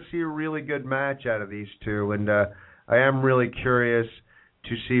gonna see a really good match out of these two, and I am really curious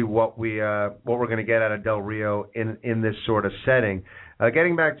to see what we're gonna get out of Del Rio in this sort of setting.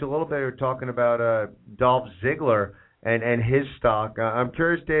 Getting back to a little bit, we were talking about Dolph Ziggler and his stock. I'm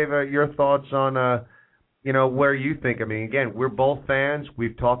curious, Dave, your thoughts on where you think. I mean, again, we're both fans.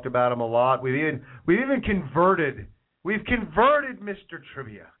 We've talked about him a lot. We've even converted. We've converted Mr.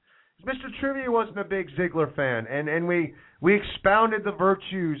 Trivia. Mr. Trivia wasn't a big Ziggler fan, and we expounded the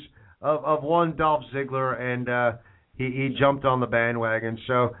virtues of one Dolph Ziggler, and he jumped on the bandwagon.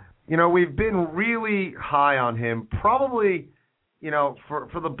 So, we've been really high on him. Probably,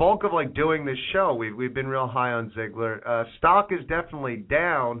 for the bulk of like doing this show, we've been real high on Ziggler. Stock is definitely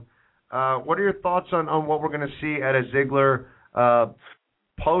down. What are your thoughts on what we're going to see at a Ziggler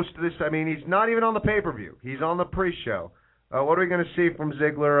post this? I mean, he's not even on the pay-per-view. He's on the pre-show. What are we going to see from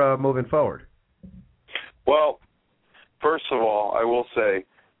Ziggler moving forward? Well, first of all, I will say,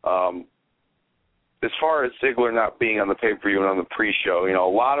 as far as Ziggler not being on the pay-per-view and on the pre-show, a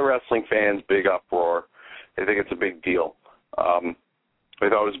lot of wrestling fans, big uproar. They think it's a big deal. They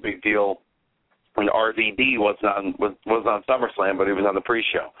thought it was a big deal when RVD was on SummerSlam, but he was on the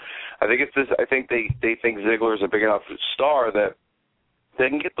pre-show. I think it's this. I think they think Ziggler is a big enough star that they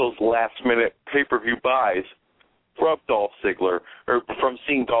can get those last-minute pay-per-view buys from Dolph Ziggler, or from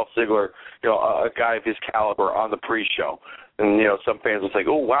seeing Dolph Ziggler, a guy of his caliber on the pre-show. And, some fans will say,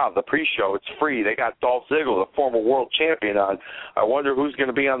 oh, wow, the pre-show, it's free. They got Dolph Ziggler, the former world champion, on. I wonder who's going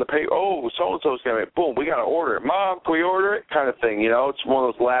to be on the pay. Oh, so-and-so's going to be, boom, we got to order it. Mom, can we order it? Kind of thing, It's one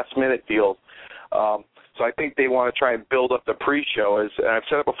of those last-minute deals. So I think they want to try and build up the pre-show. And I've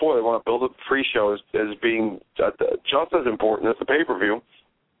said it before, they want to build up the pre-show as being just as important as the pay-per-view.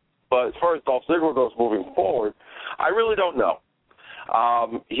 But as far as Dolph Ziggler goes moving forward, I really don't know.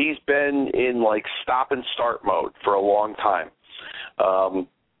 He's been in like stop and start mode for a long time.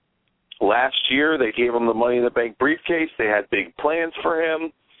 Last year, they gave him the Money in the Bank briefcase. They had big plans for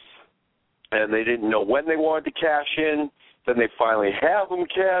him, and they didn't know when they wanted to cash in. Then they finally have him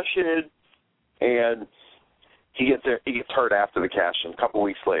cash in, and he gets hurt after the cash in a couple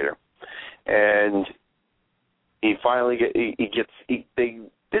weeks later, and he finally they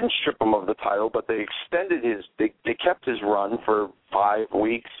didn't strip him of the title, but they extended they kept his run for 5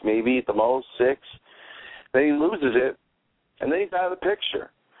 weeks, maybe at the most 6, then he loses it, and then he's out of the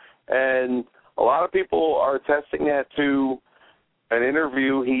picture. And a lot of people are attesting that to an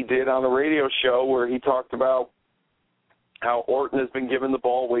interview he did on the radio show where he talked about how Orton has been given the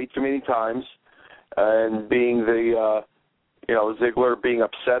ball way too many times, and being Ziggler being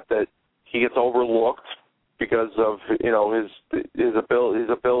upset that he gets overlooked because of his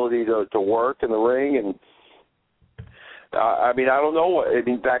ability to work in the ring. And I don't know.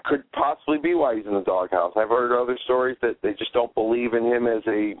 That could possibly be why he's in the doghouse. I've heard other stories that they just don't believe in him as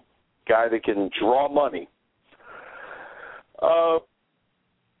a guy that can draw money.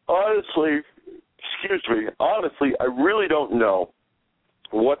 Honestly, I really don't know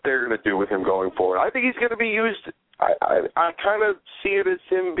what they're going to do with him going forward. I think he's going to be used. I kind of see it as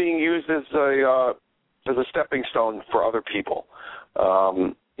him being used as a stepping stone for other people.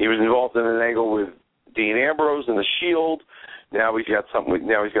 He was involved in an angle with Dean Ambrose and the Shield. Now he's got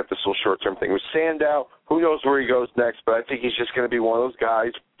this little short-term thing with Sandow. Who knows where he goes next? But I think he's just going to be one of those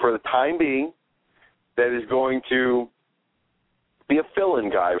guys for the time being that is going to be a fill-in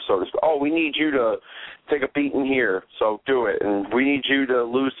guy, so to speak. Oh, we need you to take a beating here, so do it. And we need you to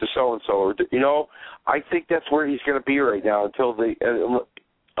lose to so-and-so. I think that's where he's going to be right now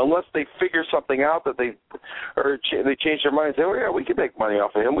unless they figure something out that they change their mind and say, oh, yeah, we can make money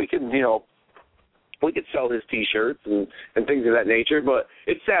off of him. We can, we could sell his T-shirts and things of that nature. But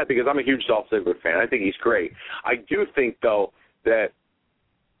it's sad because I'm a huge Dolph Ziggler fan. I think he's great. I do think, though, that,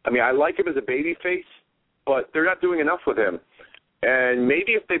 I like him as a babyface, but they're not doing enough with him. And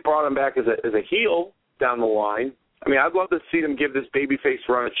maybe if they brought him back as a heel down the line, I'd love to see them give this babyface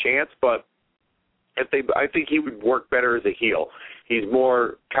run a chance, but I think he would work better as a heel. He's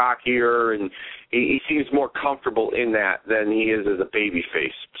more cockier, and he seems more comfortable in that than he is as a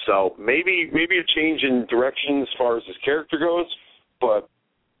babyface. So maybe a change in direction as far as his character goes, but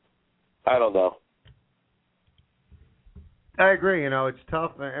I don't know. I agree. It's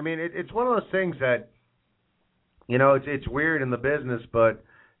tough. It's one of those things that, it's weird in the business, but,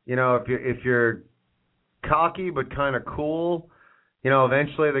 if you're cocky but kind of cool,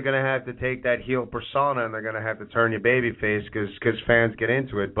 eventually they're going to have to take that heel persona and they're going to have to turn you babyface because fans get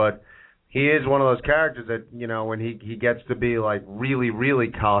into it. But he is one of those characters that, when he gets to be like really, really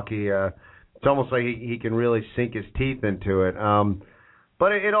cocky, it's almost like he can really sink his teeth into it.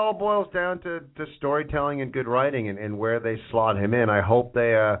 But it all boils down to storytelling and good writing and where they slot him in. I hope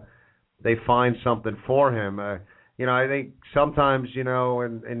they find something for him. I think sometimes,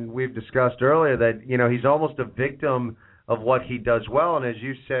 and we've discussed earlier that, he's almost a victim of what he does well. And as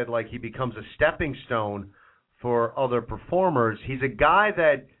you said, like he becomes a stepping stone for other performers. He's a guy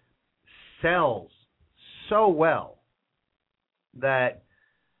that sells so well that,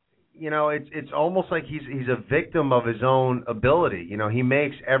 it's almost like he's a victim of his own ability. He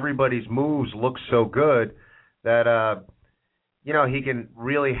makes everybody's moves look so good that, he can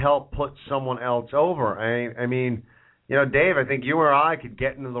really help put someone else over. Dave, I think you or I could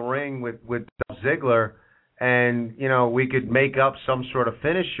get into the ring with Dolph Ziggler and, we could make up some sort of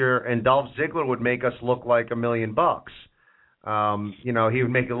finisher and Dolph Ziggler would make us look like $1 million. He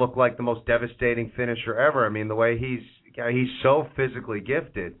would make it look like the most devastating finisher ever. The way he's so physically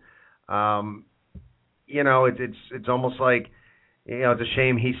gifted. It's almost like, it's a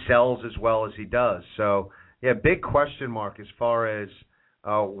shame he sells as well as he does. So, yeah, big question mark as far as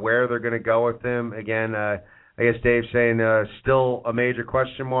where they're going to go with him. Again, I guess Dave's saying still a major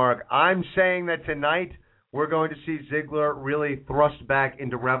question mark. I'm saying that tonight we're going to see Ziggler really thrust back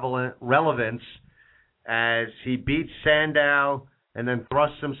into relevance as he beats Sandow and then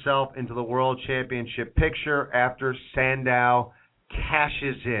thrusts himself into the World Championship picture after Sandow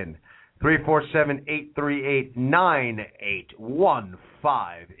cashes in.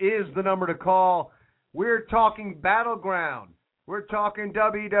 347-838-9815 is the number to call. We're talking BattleGround. We're talking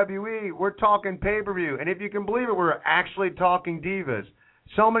WWE. We're talking pay-per-view. And if you can believe it, we're actually talking Divas.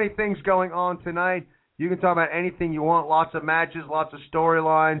 So many things going on tonight. You can talk about anything you want. Lots of matches, lots of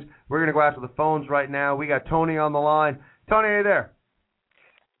storylines. We're going to go after the phones right now. We got Tony on the line. Tony, are you there?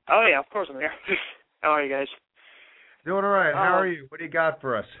 Oh, yeah, of course I'm here. How are you guys? Doing all right. How are you? What do you got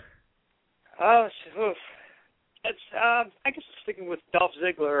for us? I guess sticking with Dolph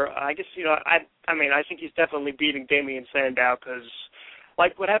Ziggler, I guess, I think he's definitely beating Damian Sandow because,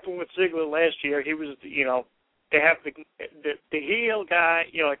 like what happened with Ziggler last year, he was, they have the heel guy,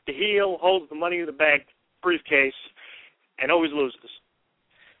 like the heel holds the money in the bank briefcase and always loses.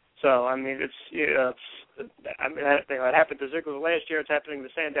 So, it happened to Ziggler last year, it's happening to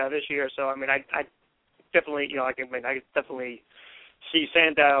Sandow this year, so, I definitely, I could definitely see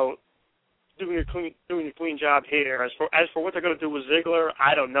Sandow doing a clean job here. As for what they're going to do with Ziggler,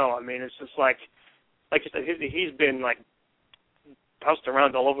 I don't know. It's just like like I said, he's been like bounced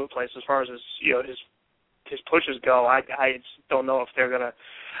around all over the place as far as his pushes go. I just don't know if they're gonna.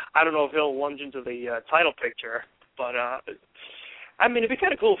 I don't know if he'll lunge into the title picture, but I mean, it'd be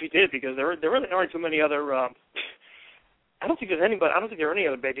kind of cool if he did, because there really aren't too many other. I don't think there's anybody. I don't think there are any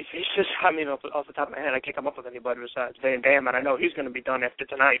other baby faces. I mean, off the top of my head, I can't come up with anybody besides Van Dam, and I know he's going to be done after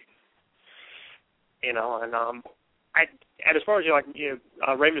tonight. You know, and and as far as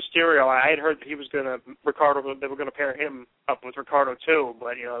Rey Mysterio, I had heard that he was going to they were going to pair him up with Ricardo too,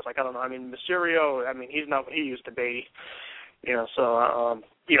 but it's like, I don't know. I mean, Mysterio, I mean, he's not what he used to be. So I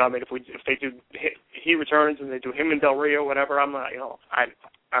mean, if they do, he returns and they do him and Del Rio, whatever. I'm not, I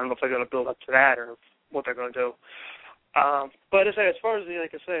don't know if they're going to build up to that or what they're going to do. But as far as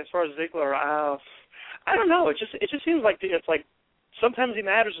Ziggler, I don't know. It just seems like it's like sometimes he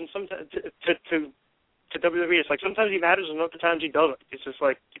matters and sometimes to WWE, it's like sometimes he matters and other times he doesn't. It's just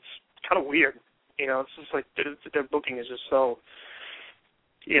like, it's kind of weird. It's just like their booking is just so.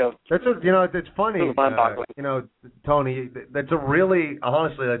 That's it's funny. Tony, that's a really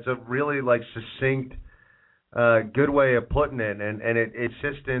like succinct, good way of putting it, and it's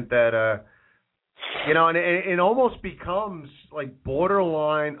just that. And it almost becomes like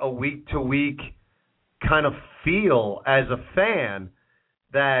borderline a week-to-week kind of feel as a fan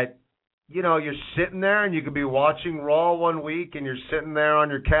that, you're sitting there and you could be watching Raw one week and you're sitting there on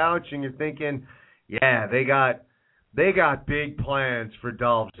your couch and you're thinking, yeah, they got big plans for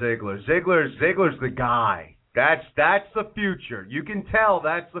Dolph Ziggler. Ziggler's the guy. That's the future. You can tell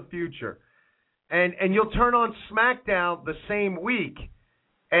that's the future. And you'll turn on SmackDown the same week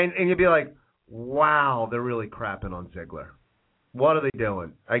and you'll be like, wow, they're really crapping on Ziggler. What are they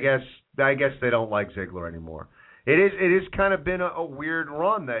doing? I guess they don't like Ziggler anymore. It is kind of been a weird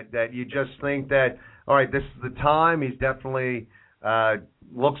run that you just think that, all right, this is the time. He's definitely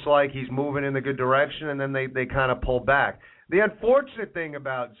looks like he's moving in the good direction, and then they kind of pull back. The unfortunate thing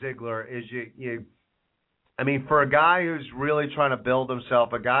about Ziggler is I mean, for a guy who's really trying to build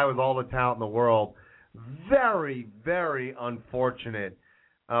himself, a guy with all the talent in the world, very, very unfortunate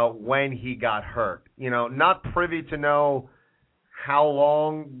when he got hurt. Not privy to know how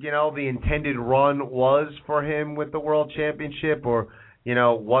long, the intended run was for him with the World Championship, or,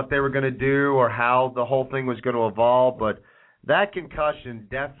 what they were going to do or how the whole thing was going to evolve. But that concussion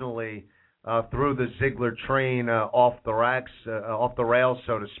definitely threw the Ziggler train off the rails,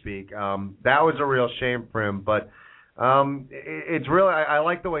 so to speak. That was a real shame for him. But it's really, I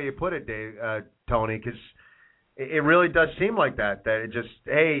like the way you put it, Dave, Tony, because it really does seem like that it just,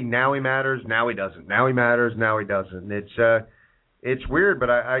 hey, now he matters, now he doesn't. Now he matters, now he doesn't. It's weird,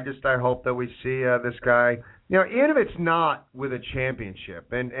 but I hope that we see this guy, even if it's not with a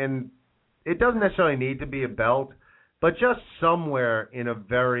championship, and it doesn't necessarily need to be a belt, but just somewhere in a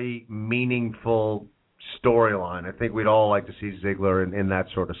very meaningful storyline. I think we'd all like to see Ziggler in that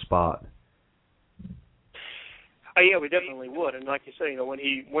sort of spot. Yeah, we definitely would. And like you say, when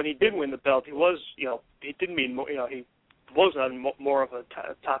he did win the belt, he was, he didn't mean, he was on more of a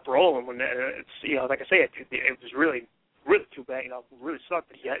top role. And when it's, like I say, it was really too bad. Really sucked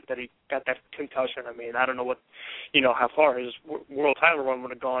that he got that concussion. I mean, I don't know what, how far his world title run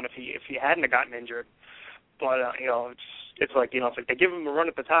would have gone if he hadn't have gotten injured. But it's like it's like they give him a run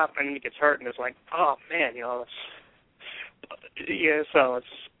at the top and then he gets hurt, and it's like, oh man, yeah. So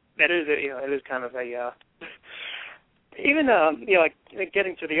it is kind of a. Even like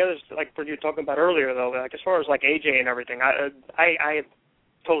getting to the others, like what you were talking about earlier, though, like as far as like AJ and everything, I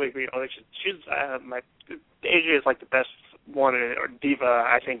totally agree. She's AJ is like the best one or diva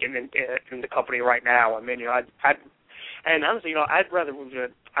I think in the company right now. I mean, and honestly, I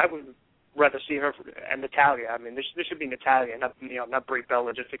would rather see her and Natalia. I mean, this should be Natalia, not Brie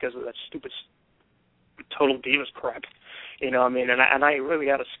Bella, just because of that stupid total divas crap. I mean, and I really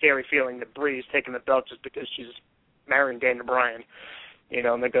had a scary feeling that Brie is taking the belt just because she's marrying Daniel Bryan,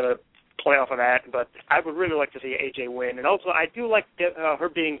 and they're going to play off of that. But I would really like to see AJ win, and also I do like her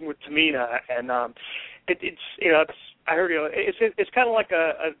being with Tamina, and it's I heard it's kind of like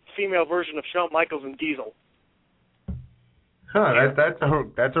a female version of Shawn Michaels and Diesel. Huh,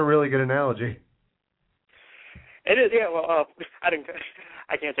 that's a really good analogy. It is, yeah. Well,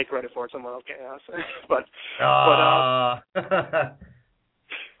 I can't take credit for it. Someone else can, but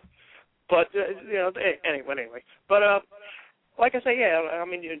anyway. But like I say, yeah. I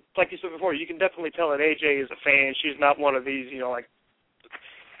mean, like you said before, you can definitely tell that AJ is a fan. She's not one of these, like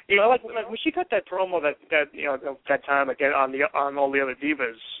when she cut that promo that time again on all the other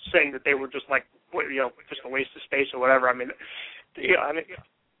divas, saying that they were just like just a waste of space or whatever. I mean,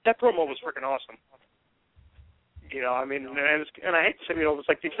 that promo was freaking awesome. You know, I mean, and I hate to say, you know, it's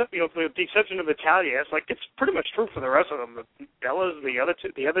like with the exception of Natalia, it's like it's pretty much true for the rest of them. The Bellas, the other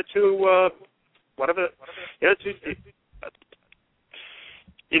two, whatever, the other two.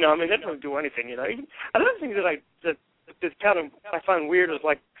 You know, I mean, they don't do anything. You know, another thing that kind of I find weird is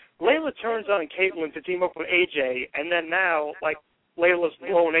like Layla turns on Caitlyn to team up with AJ, and then now like Layla's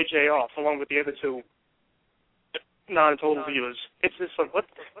blowing AJ off along with the other two non-total viewers. It's just like what?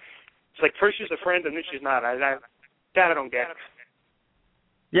 It's like first she's a friend and then she's not. I don't get.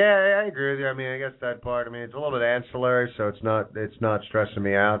 Yeah, I agree with you. I mean, I guess that part. I mean, it's a little bit ancillary, so it's not stressing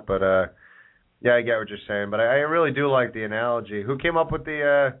me out. But yeah, I get what you're saying. But I really do like the analogy. Who came up with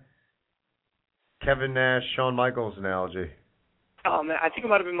the Kevin Nash, Shawn Michaels analogy? Oh man, I think it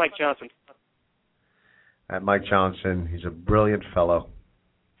might have been Mike Johnson. Mike Johnson, he's a brilliant fellow.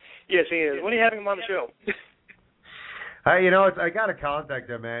 Yes, he is. When are you having him on the show? I got to contact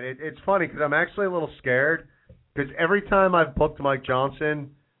him, man. It's funny because I'm actually a little scared because every time I've booked Mike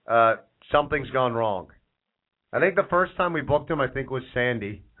Johnson, something's gone wrong. I think the first time we booked him, I think was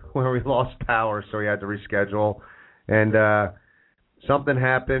Sandy, where we lost power, so we had to reschedule, and something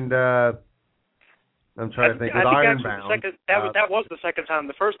happened. I'm trying to think. With Ironbound. That was the second time.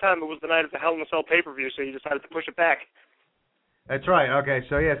 The first time it was the night of the Hell in a Cell pay-per-view, so you decided to push it back. That's right. Okay,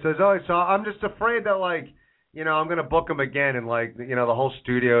 so yeah, so I'm just afraid that like. You know, I'm going to book him again, and, like, you know, the whole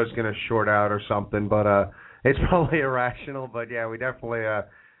studio is going to short out or something. But it's probably irrational. But, yeah, we definitely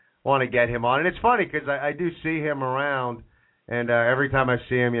want to get him on. And it's funny because I do see him around, and every time I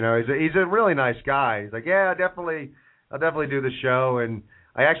see him, you know, he's a really nice guy. He's like, yeah, I'll definitely do the show. And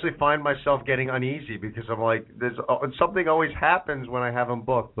I actually find myself getting uneasy because I'm like, something always happens when I have him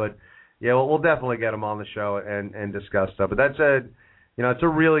booked. But, yeah, we'll definitely get him on the show and discuss stuff. But that's it's a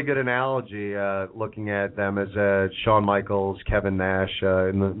really good analogy looking at them as Shawn Michaels, Kevin Nash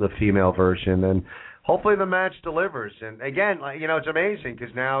in the female version, and hopefully the match delivers. And again, it's amazing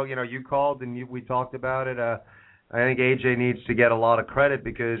because now you called and we talked about it. I think AJ needs to get a lot of credit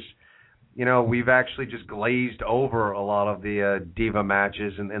because we've actually just glazed over a lot of the diva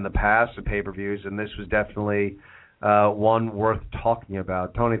matches in the past, the pay-per-views, and this was definitely one worth talking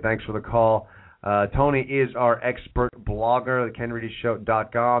about. Tony, thanks for the call. Tony is our expert blogger,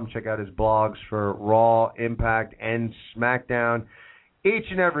 thekenreedyshow.com. Check out his blogs for Raw, Impact, and SmackDown each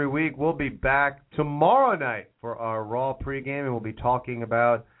and every week. We'll be back tomorrow night for our Raw pregame, and we'll be talking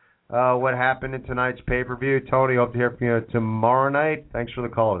about what happened in tonight's pay-per-view. Tony, hope to hear from you tomorrow night. Thanks for the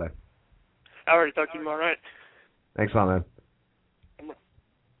call today. I already talked to you tomorrow night. Thanks a lot, man.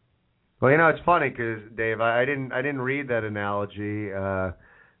 Well, it's funny because, Dave, I didn't read that analogy,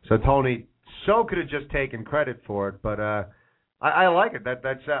 so Tony could have just taken credit for it, but I like it.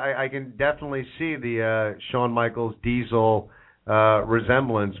 I can definitely see the Shawn Michaels Diesel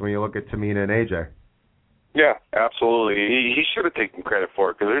resemblance when you look at Tamina and AJ. Yeah, absolutely. He should have taken credit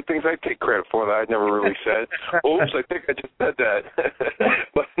for it because there are things I take credit for that I never really said. Oops, I think I just said that.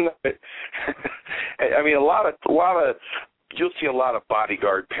 But no, I mean, a lot of you'll see a lot of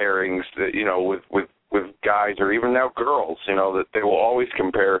bodyguard pairings that with guys or even now girls, that they will always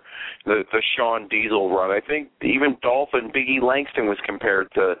compare the Shawn Diesel run. I think even Dolph and Big E Langston was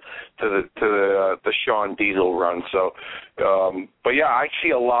compared to the Shawn Diesel run. So, but yeah, I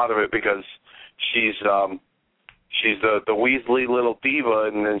see a lot of it because she's the Weasley little diva,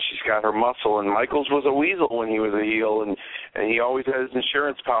 and then she's got her muscle. And Michaels was a weasel when he was a heel, and he always had his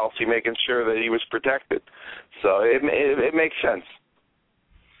insurance policy making sure that he was protected. So it makes sense.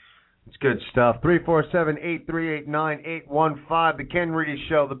 It's good stuff. 347-838-9815, The Ken Reedy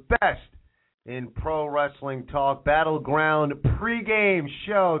Show, the best in pro wrestling talk. BattleGround pregame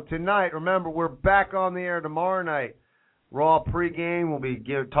show tonight. Remember, we're back on the air tomorrow night. Raw pregame. We'll be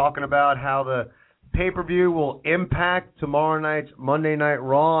talking about how the pay-per-view will impact tomorrow night's Monday Night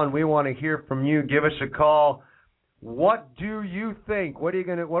Raw, and we want to hear from you. Give us a call. What do you think? What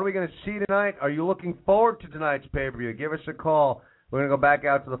are we gonna see tonight? Are you looking forward to tonight's pay-per-view? Give us a call. We're going to go back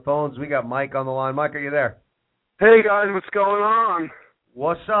out to the phones. We got Mike on the line. Mike, are you there? Hey, guys, what's going on?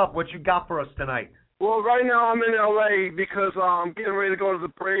 What's up? What you got for us tonight? Well, right now I'm in L.A. because I'm getting ready to go to the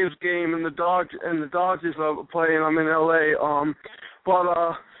Braves game, and the Dodgers are playing. I'm in L.A. But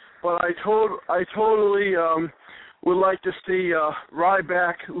I totally would like to see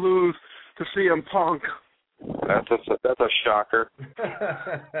Ryback lose to CM Punk. That's a shocker.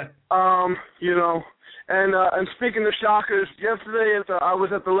 And speaking of shockers, yesterday I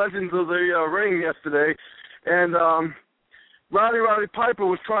was at the Legends of the Ring yesterday, and Roddy Piper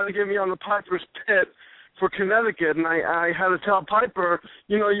was trying to get me on the Piper's Pit, for Connecticut, and I had to tell Piper,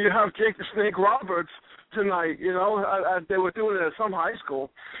 you know, you have Jake the Snake Roberts tonight, you know. They were doing it at some high school.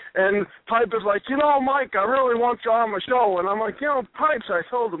 And Piper's like, you know, Mike, I really want you on my show. And I'm like, you know, Pipes, I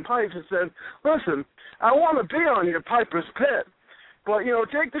told him, Pipes, I said, listen, I want to be on your Piper's Pit. But, you know,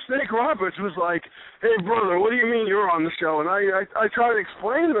 Jake the Snake Roberts was like, hey, brother, what do you mean you're on the show? And I tried to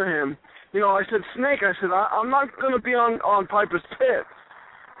explain to him, you know, I said, Snake, I said, I'm not going to be on Piper's Pit.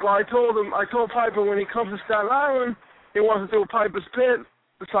 Well, I told Piper when he comes to Staten Island, he wants to do a Piper's Pit,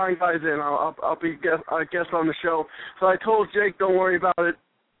 the sign guy's in. I'll be guest on the show. So I told Jake, don't worry about it,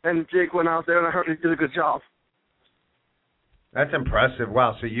 and Jake went out there, and I heard he did a good job. That's impressive.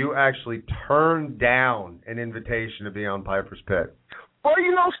 Wow, so you actually turned down an invitation to be on Piper's Pit. Well,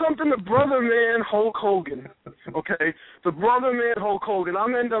 you know something? The brother man Hulk Hogan, okay? The brother man Hulk Hogan.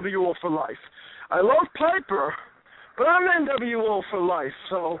 I'm NWO for life. I love Piper, but I'm NWO for life.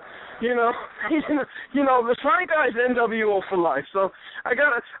 So, you know, the sign guy's NWO for life. So I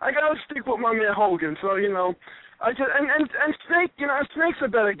gotta stick with my man Hogan. So, you know, I just and Snake, you know, Snake's a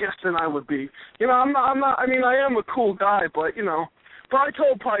better guest than I would be. You know, I'm not. I mean, I am a cool guy, but you know, but I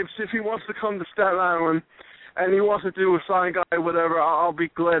told Pipes if he wants to come to Staten Island and he wants to do a sign guy, whatever, I'll be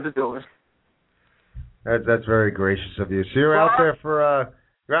glad to do it. That's very gracious of you. So you're out there for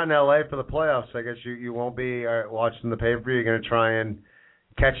you're out in L.A. for the playoffs. I guess you won't be watching the pay-per-view. You're going to try and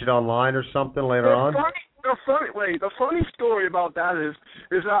catch it online or something later on. The funny story about that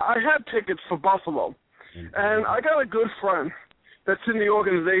is I had tickets for Buffalo. And I got a good friend that's in the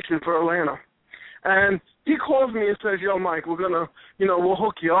organization for Atlanta. And he calls me and says, yo, Mike, we're going to, you know, we'll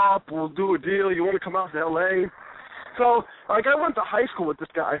hook you up. We'll do a deal. You want to come out to L.A.? So, like, I went to high school with this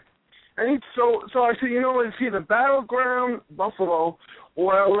guy. And so I said, you know, it's either BattleGround, Buffalo,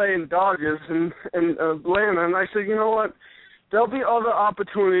 or L.A. and Dodgers and Atlanta. And I said, you know what? There'll be other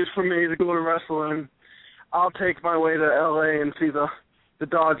opportunities for me to go to wrestling. I'll take my way to L.A. and see the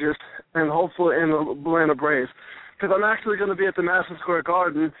Dodgers, and hopefully in the Atlanta Braves, because I'm actually going to be at the Madison Square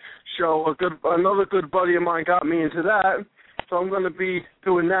Garden show. Another good buddy of mine got me into that, so I'm going to be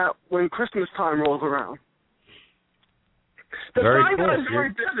doing that when Christmas time rolls around. The sign guy's very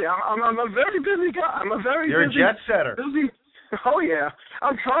busy. I'm a very busy guy. I'm a very You're busy. a jet setter. Busy. Oh yeah,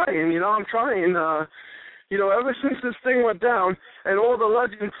 I'm trying. You know, you know, ever since this thing went down, and all the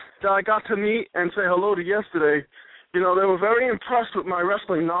legends that I got to meet and say hello to yesterday, you know, they were very impressed with my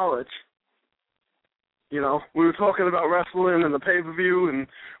wrestling knowledge. You know, we were talking about wrestling and the pay-per-view, and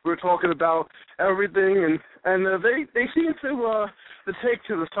we were talking about everything, and they seem to take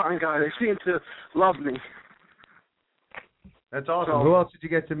to the sign guy. They seem to love me. That's awesome. So, who else did you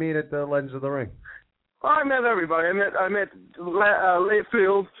get to meet at the Legends of the Ring? Well, I met everybody. I met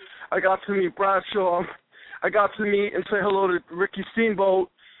Layfield. I got to meet Bradshaw. I got to meet and say hello to Ricky Steamboat.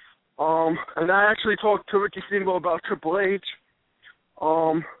 And I actually talked to Ricky Steamboat about Triple H.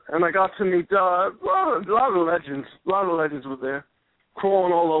 And I got to meet a lot of legends. A lot of legends were there,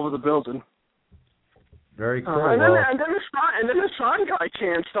 crawling all over the building. Very cool. And then the sign guy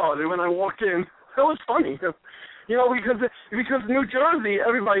chant started when I walked in. It was funny, you know, because New Jersey,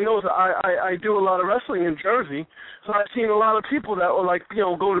 everybody knows I do a lot of wrestling in Jersey, so I've seen a lot of people that were like, you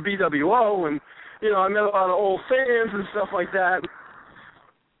know, go to BWO, and you know, I met a lot of old fans and stuff like that.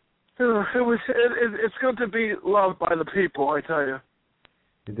 It's good to be loved by the people, I tell you.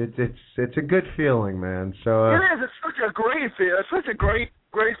 It's a good feeling, man. So it is. It's such a great feel. It's such a great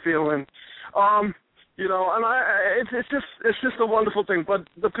feeling. You know, and it's just a wonderful thing. But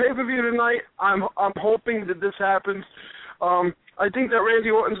the pay-per-view tonight, I'm hoping that this happens. I think that Randy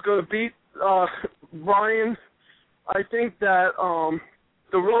Orton's going to beat Bryan. I think that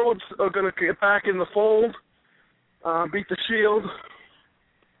the Rhodes are going to get back in the fold, beat the Shield.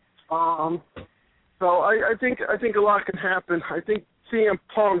 So I think a lot can happen. I think CM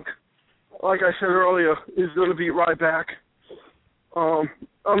Punk, like I said earlier, is going to beat Ryback.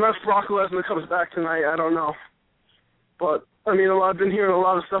 Unless Brock Lesnar comes back tonight, I don't know. But, I mean, I've been hearing a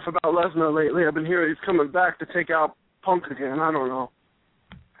lot of stuff about Lesnar lately. I've been hearing he's coming back to take out Punk again. I don't know.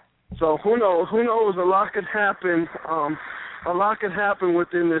 So who knows? Who knows? A lot could happen. A lot could happen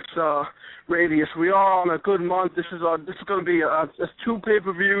within this radius. We are on a good month. This is going to be it's 2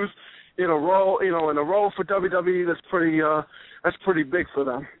 pay-per-views in a row. You know, in a row for WWE. That's pretty big for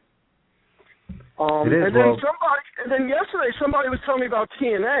them. It is, and then yesterday somebody was telling me about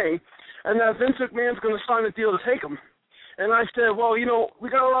TNA, and that Vince McMahon's going to sign a deal to take them. And I said, well, you know, we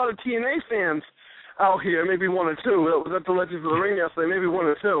got a lot of TNA fans out here, maybe 1 or 2. It was at the Legends of the Ring yesterday, maybe 1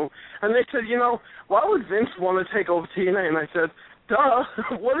 or 2. And they said, you know, why would Vince want to take over TNA? And I said, duh,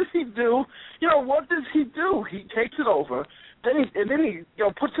 what does he do? You know, what does he do? He takes it over, then he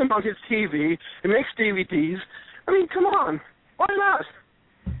puts them on his TV and makes DVDs. I mean, come on, why not?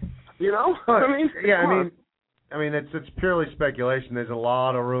 You know, I mean, it's purely speculation. There's a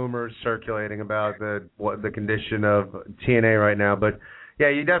lot of rumors circulating about the condition of TNA right now, but yeah,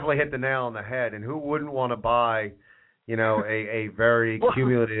 you definitely hit the nail on the head. And who wouldn't want to buy, a very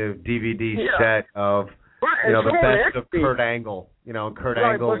cumulative DVD set of the best of Kurt Angle, Kurt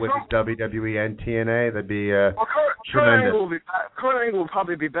Angle with his WWE and TNA. That'd be tremendous. Kurt Angle will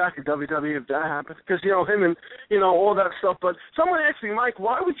probably be back at WWE if that happens, because him and all that stuff. But someone asked me, Mike,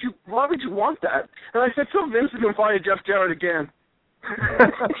 why would you want that? And I said, so Vince is gonna fire Jeff Jarrett again.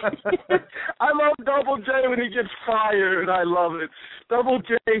 I love Double J when he gets fired. I love it. Double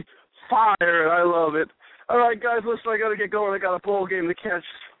J fired. I love it. All right, guys, listen, I got to get going. I got a ball game to catch.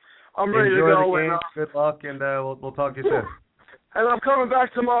 I'm ready to go. The game. Good luck, and we'll talk to you soon. And I'm coming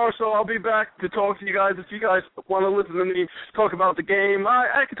back tomorrow, so I'll be back to talk to you guys. If you guys want to listen to me talk about the game,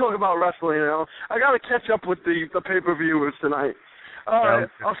 I can talk about wrestling. I got to catch up with the pay-per-viewers tonight. All right,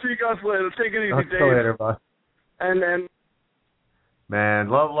 I'll see you guys later. Take it easy, Dave. See you later, bye. And man,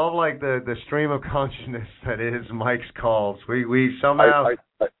 love like the stream of consciousness that is Mike's calls. We somehow.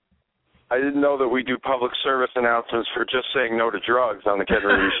 I didn't know that we do public service announcements for just saying no to drugs on the Ken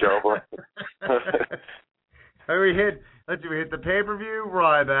Reedy Show. We hit the pay-per-view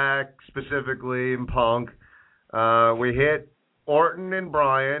Ryback specifically in Punk. We hit Orton and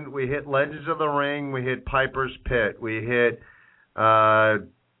Bryan. We hit Legends of the Ring. We hit Piper's Pit. We hit turning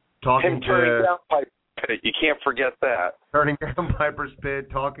down Piper's Pit. You can't forget that. Turning down Piper's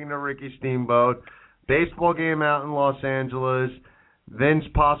Pit. Talking to Ricky Steamboat. Baseball game out in Los Angeles. Vince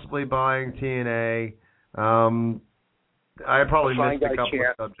possibly buying TNA. I probably missed a couple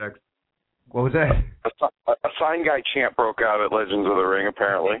of subjects. What was that? A sign guy chant broke out at Legends of the Ring,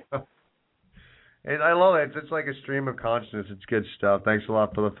 apparently. And I love it. It's like a stream of consciousness. It's good stuff. Thanks a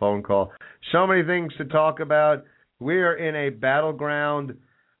lot for the phone call. So many things to talk about. We are in a BattleGround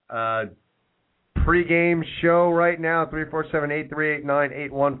pregame show right now.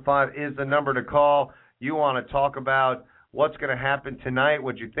 347-838-9815 is the number to call. You want to talk about what's going to happen tonight,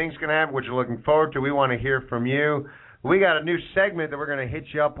 what you think's going to happen, what you're looking forward to. We want to hear from you. We got a new segment that we're going to hit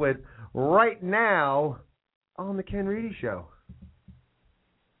you up with right now on the Ken Reedy Show.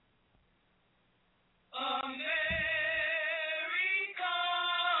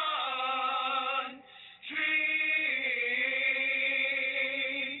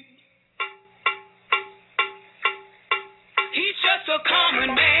 He's just a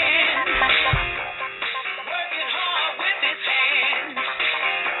common man, working hard with his hands.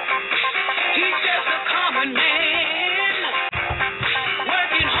 He's just a common man,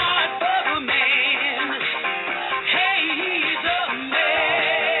 working hard for the man. Hey, he's American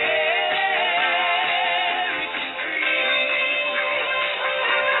dream.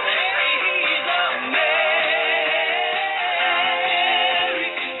 Hey, he's American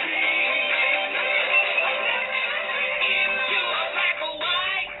dream.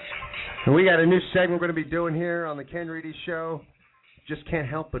 And we got a new segment we're going to be doing here on the Ken Reedy Show. Just can't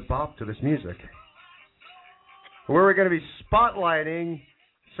help but bop to this music. Where we're going to be spotlighting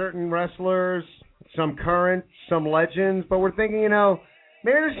certain wrestlers, some current, some legends, but we're thinking, maybe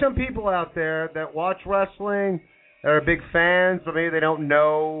there's some people out there that watch wrestling, that are big fans, but maybe they don't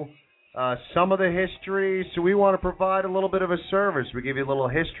know some of the history, so we want to provide a little bit of a service. We give you a little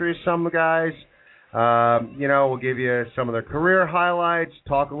history of some of the guys. We'll give you some of their career highlights,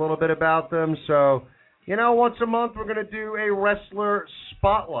 talk a little bit about them. So, once a month we're going to do a wrestler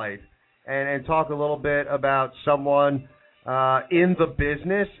spotlight and talk a little bit about someone in the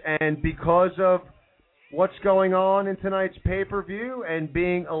business. And because of what's going on in tonight's pay-per-view and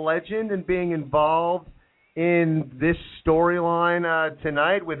being a legend and being involved in this storyline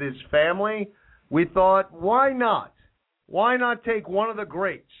tonight with his family, we thought, why not? Why not take one of the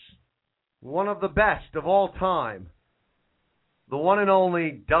greats, one of the best of all time, the one and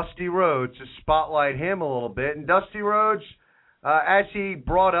only Dusty Rhodes, to spotlight him a little bit. And Dusty Rhodes, as he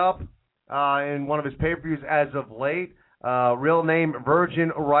brought up in one of his pay-per-views as of late, real name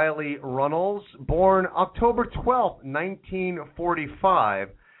Virgin Riley Runnels, born October 12th, 1945.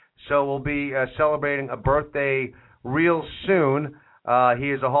 So we'll be celebrating a birthday real soon.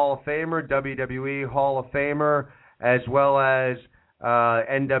 He is a Hall of Famer, WWE Hall of Famer, as well as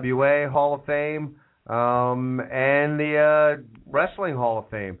NWA Hall of Fame, and the Wrestling Hall of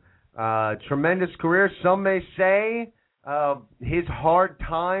Fame. Tremendous career. Some may say his Hard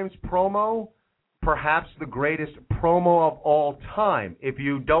Times promo, perhaps the greatest promo of all time. If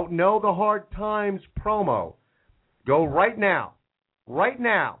you don't know the Hard Times promo, go right now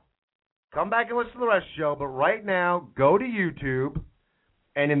come back and listen to the rest of the show. But right now, go to YouTube,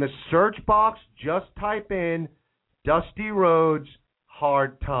 and in the search box, just type in Dusty Rhodes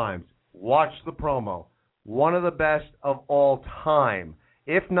Hard Times. Watch the promo. One of the best of all time,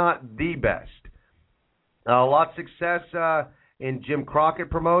 if not the best. A lot of success in Jim Crockett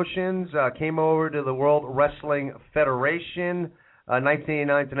Promotions. Came over to the World Wrestling Federation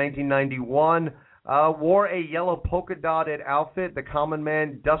 1989 to 1991. Wore a yellow polka-dotted outfit, the common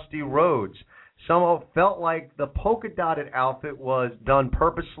man Dusty Rhodes. Somehow felt like the polka-dotted outfit was done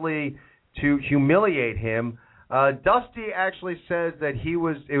purposely to humiliate him. Dusty actually says that it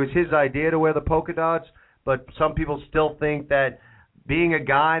was his idea to wear the polka dots, but some people still think that being a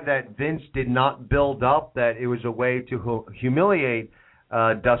guy that Vince did not build up, that it was a way to humiliate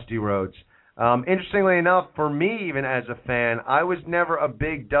Dusty Rhodes. Interestingly enough, for me, even as a fan, I was never a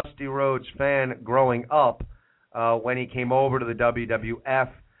big Dusty Rhodes fan growing up when he came over to the WWF.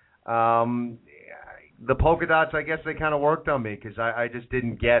 The polka dots, I guess they kind of worked on me because I just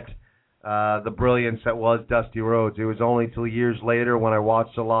didn't get the brilliance that was Dusty Rhodes. It was only till years later when I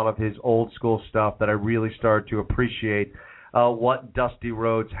watched a lot of his old school stuff that I really started to appreciate what Dusty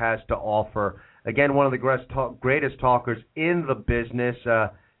Rhodes has to offer. Again, one of the greatest talkers in the business.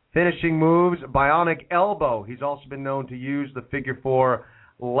 Finishing moves, bionic elbow. He's also been known to use the figure 4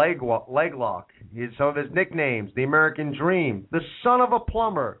 leg lock. Some of his nicknames, the American Dream, the Son of a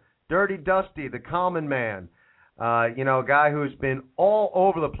Plumber, Dirty Dusty, the Common Man. A guy who's been all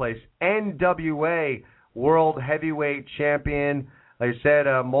over the place. NWA World Heavyweight Champion. Like I said,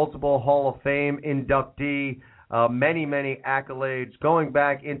 multiple Hall of Fame inductee. Many, many accolades. Going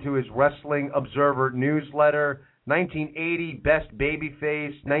back into his Wrestling Observer newsletter. 1980 Best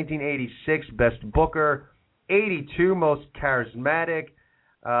Babyface, 1986 Best Booker, 82 Most Charismatic.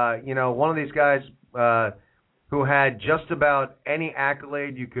 One of these guys who had just about any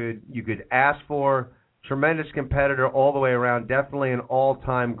accolade you could ask for. Tremendous competitor all the way around. Definitely an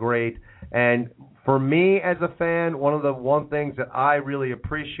all-time great. And for me as a fan, one things that I really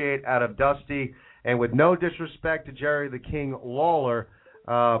appreciate out of Dusty, and with no disrespect to Jerry the King Lawler,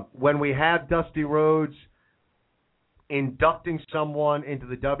 when we have Dusty Rhodes inducting someone into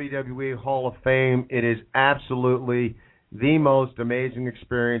the WWE Hall of Fame, it is absolutely the most amazing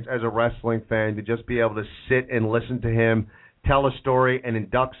experience as a wrestling fan to just be able to sit and listen to him tell a story and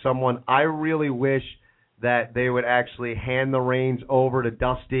induct someone. I really wish that they would actually hand the reins over to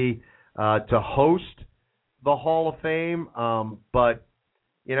Dusty to host the Hall of Fame. But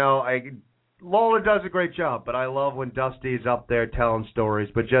Lawler does a great job, but I love when Dusty is up there telling stories.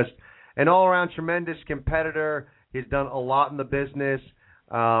 But just an all-around tremendous competitor. He's done a lot in the business.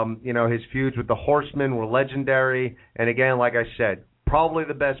 His feuds with the Horsemen were legendary. And again, like I said, probably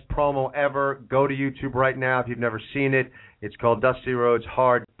the best promo ever. Go to YouTube right now if you've never seen it. It's called Dusty Rhodes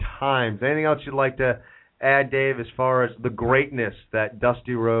Hard Times. Anything else you'd like to add, Dave, as far as the greatness that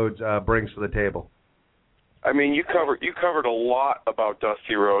Dusty Rhodes brings to the table? I mean, you covered a lot about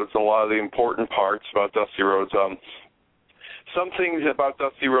Dusty Rhodes, a lot of the important parts about Dusty Rhodes. Some things about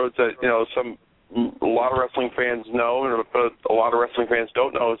Dusty Rhodes that a lot of wrestling fans know, but a lot of wrestling fans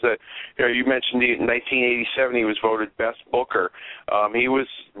don't know, is that you mentioned in 1987 he was voted Best Booker. He was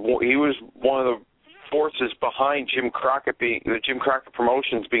one of the forces behind Jim Crockett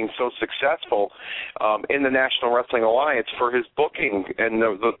Promotions being so successful in the National Wrestling Alliance for his booking and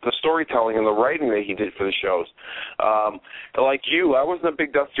the storytelling and the writing that he did for the shows. Like you, I wasn't a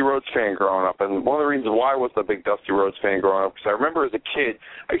big Dusty Rhodes fan growing up, and one of the reasons why I wasn't a big Dusty Rhodes fan growing up, because I remember as a kid,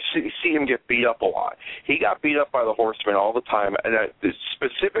 I see him get beat up a lot. He got beat up by the Horsemen all the time, and I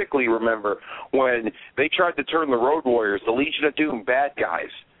specifically remember when they tried to turn the Road Warriors, the Legion of Doom, bad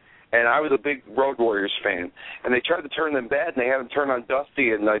guys. And I was a big Road Warriors fan. And they tried to turn them bad, and they had them turn on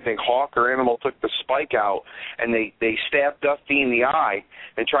Dusty, and I think Hawk or Animal took the spike out, and they stabbed Dusty in the eye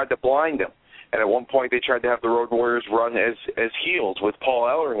and tried to blind him. And at one point, they tried to have the Road Warriors run as heels with Paul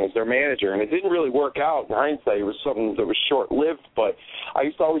Ellering as their manager, and it didn't really work out. In hindsight, it was something that was short-lived, but I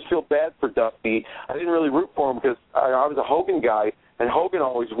used to always feel bad for Dusty. I didn't really root for him because I was a Hogan guy, and Hogan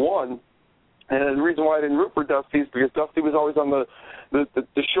always won. And the reason why I didn't root for Dusty is because Dusty was always on the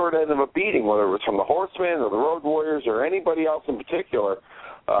short end of a beating, whether it was from the Horsemen or the Road Warriors or anybody else in particular.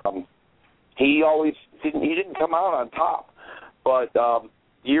 He always didn't come out on top. But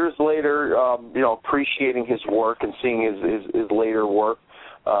years later, appreciating his work and seeing his later work,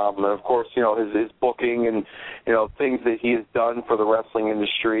 and of course, his booking and things that he has done for the wrestling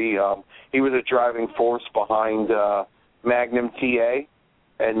industry. He was a driving force behind Magnum TA.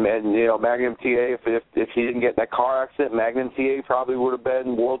 And Magnum TA, if he didn't get in that car accident, Magnum TA probably would have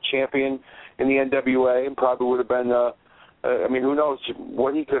been world champion in the NWA and probably would have been I mean, who knows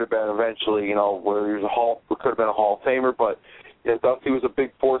what he could have been eventually, you know, whether he was could have been a Hall of Famer, but yeah, Dusty was a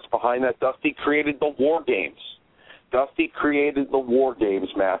big force behind that. Dusty created the War Games. Dusty created the War Games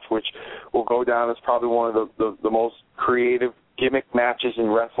match, which will go down as probably one of the most creative gimmick matches in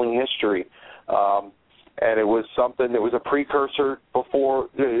wrestling history. And it was something that was a precursor before,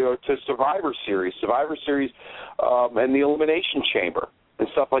 to Survivor Series, and the Elimination Chamber and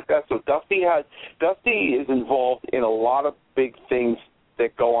stuff like that. So Dusty is involved in a lot of big things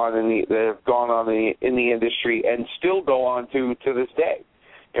that have gone on in the industry and still go on to this day.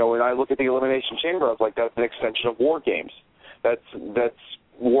 You know, when I look at the Elimination Chamber, I was like, that's an extension of War Games. That's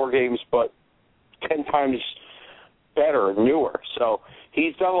War Games, but 10 times better and newer. So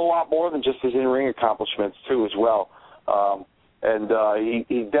he's done a lot more than just his in-ring accomplishments too, as well.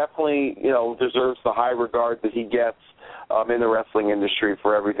 He definitely, you know, deserves the high regard that he gets in the wrestling industry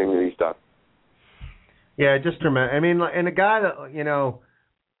for everything that he's done. Yeah, just remember. I mean, and a guy that, you know,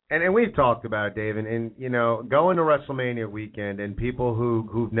 and we've talked about it, Dave, and you know, going to WrestleMania weekend and people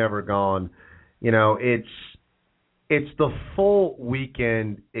who've never gone, you know, it's the full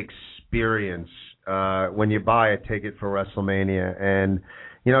weekend experience when you buy a ticket for WrestleMania. And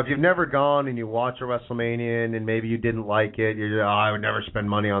you know, if you've never gone and you watch a WrestleMania and maybe you didn't like it, you're I would never spend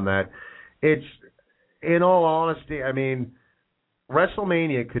money on that. It's, in all honesty, I mean,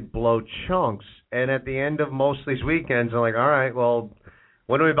 WrestleMania could blow chunks, and at the end of most of these weekends, I'm like, all right, well,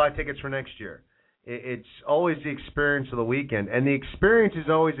 when do we buy tickets for next year? It's always the experience of the weekend, and the experience is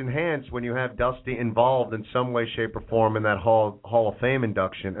always enhanced when you have Dusty involved in some way, shape, or form in that Hall of Fame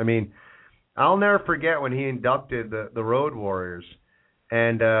induction. I mean, I'll never forget when he inducted the Road Warriors,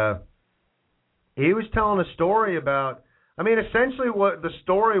 and he was telling a story about, I mean, essentially what the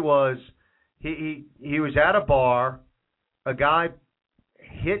story was, he was at a bar, a guy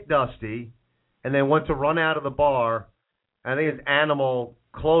hit Dusty, and then went to run out of the bar. I think his animal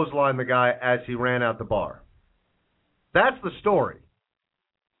clotheslined the guy as he ran out the bar. That's the story.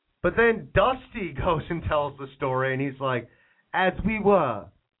 But then Dusty goes and tells the story, and he's like, as we were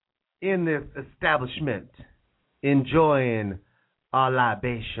in this establishment enjoying our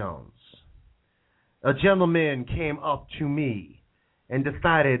libations, a gentleman came up to me and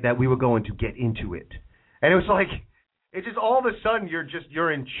decided that we were going to get into it. And it was like, it's just all of a sudden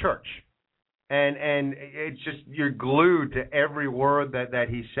you're in church. And it's just, you're glued to every word that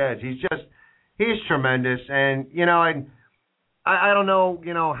he says. He's tremendous. And, you know, I don't know,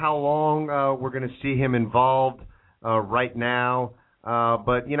 you know, how long we're going to see him involved right now.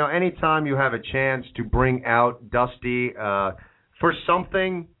 But, you know, anytime you have a chance to bring out Dusty for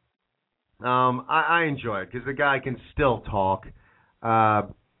something, I enjoy it because the guy can still talk.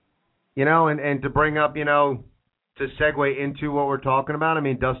 You know, and to bring up, you know, to segue into what we're talking about, I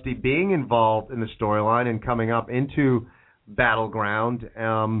mean, Dusty being involved in the storyline and coming up into BattleGround,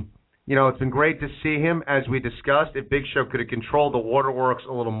 you know, it's been great to see him, as we discussed. If Big Show could have controlled the waterworks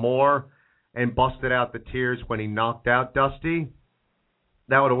a little more and busted out the tears when he knocked out Dusty,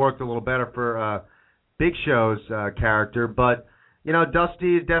 that would have worked a little better for Big Show's character. But, you know,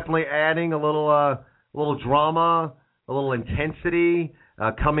 Dusty is definitely adding a little drama, a little intensity,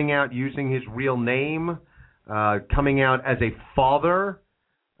 coming out using his real name, coming out as a father,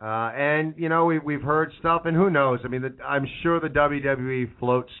 and, you know, we've heard stuff, and who knows, I mean, I'm sure the WWE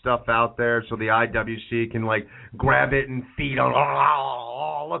floats stuff out there so the IWC can, like, grab it and feed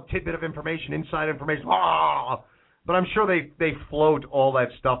on, look, tidbit of information, inside information, but I'm sure they float all that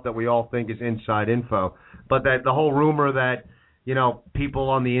stuff that we all think is inside info, but that the whole rumor that, you know, people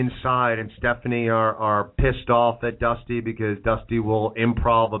on the inside and Stephanie are pissed off at Dusty because Dusty will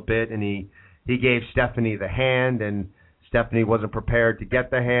improv a bit, and he gave Stephanie the hand, and Stephanie wasn't prepared to get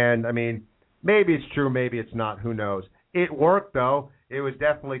the hand. I mean, maybe it's true, maybe it's not. Who knows? It worked, though. It was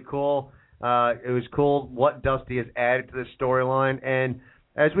definitely cool. It was cool what Dusty has added to the storyline. And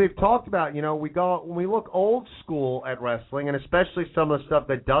as we've talked about, you know, when we look old school at wrestling, and especially some of the stuff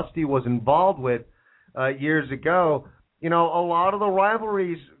that Dusty was involved with years ago, you know, a lot of the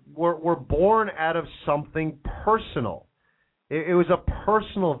rivalries were born out of something personal. It was a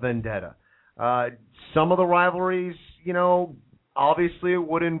personal vendetta. Some of the rivalries, you know, obviously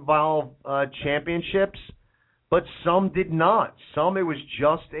would involve championships, but some did not. Some, it was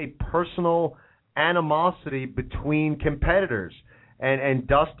just a personal animosity between competitors. And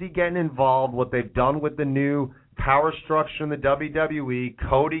Dusty getting involved, what they've done with the new power structure in the WWE,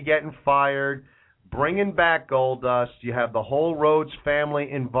 Cody getting fired, bringing back Goldust, you have the whole Rhodes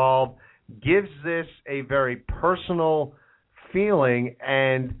family involved, gives this a very personal feeling.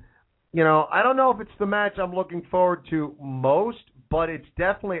 And, you know, I don't know if it's the match I'm looking forward to most, but it's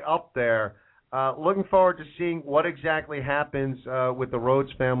definitely up there. Looking forward to seeing what exactly happens with the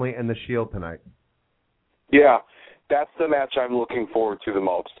Rhodes family and the Shield tonight. Yeah, that's the match I'm looking forward to the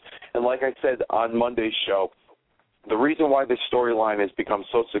most. And like I said on Monday's show, the reason why this storyline has become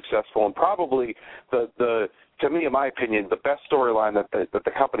so successful, and probably the to me, in my opinion, the best storyline that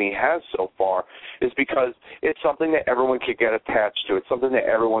the company has so far, is because it's something that everyone can get attached to. It's something that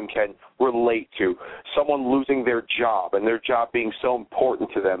everyone can relate to. Someone losing their job, and their job being so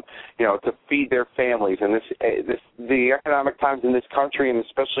important to them, to feed their families. And the economic times in this country, and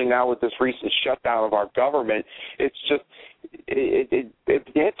especially now with this recent shutdown of our government, it's just it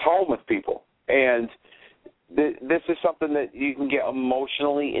hits home with people. And this is something that you can get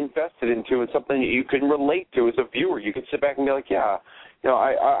emotionally invested into, and something that you can relate to as a viewer. You can sit back and be like, yeah,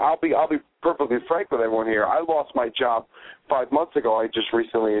 I'll be perfectly frank with everyone here. I lost my job 5 months ago. I just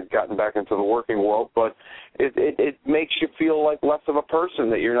recently had gotten back into the working world, but it makes you feel like less of a person,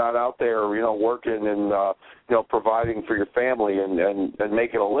 that you're not out there, working and providing for your family and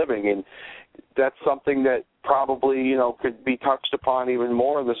making a living. And that's something that probably, could be touched upon even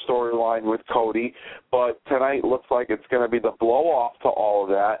more in the storyline with Cody. But tonight looks like it's going to be the blow-off to all of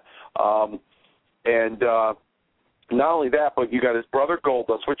that. And not only that, but you got his brother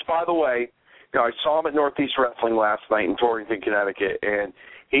Goldust, which, by the way, I saw him at Northeast Wrestling last night in Torrington, Connecticut, and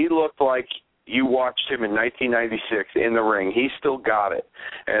he looked like you watched him in 1996 in the ring. He still got it.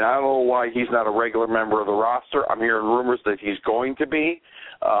 And I don't know why he's not a regular member of the roster. I'm hearing rumors that he's going to be.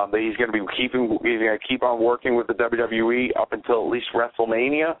 That he's going to keep on working with the WWE up until at least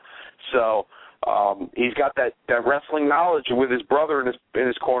WrestleMania. So he's got that wrestling knowledge with his brother in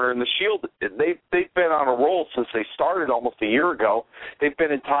his corner in the Shield. They've been on a roll since they started almost a year ago. They've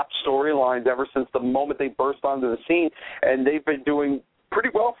been in top storylines ever since the moment they burst onto the scene, and they've been doing pretty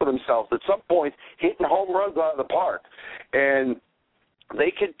well for themselves. At some point, hitting home runs out of the park, and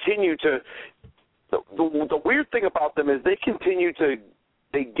they continue to. The weird thing about them is they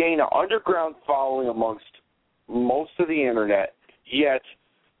gain an underground following amongst most of the internet, yet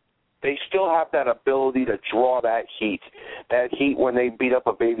they still have that ability to draw that heat when they beat up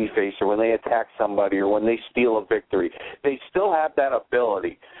a babyface or when they attack somebody or when they steal a victory. They still have that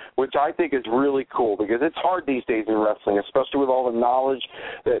ability, which I think is really cool, because it's hard these days in wrestling, especially with all the knowledge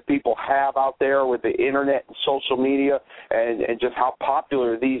that people have out there with the internet and social media, and just how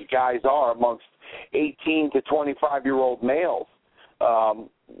popular these guys are amongst 18 to 25-year-old males.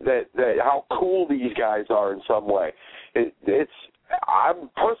 That how cool these guys are in some way. I'm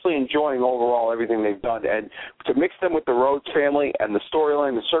personally enjoying overall everything they've done, and to mix them with the Rhodes family and the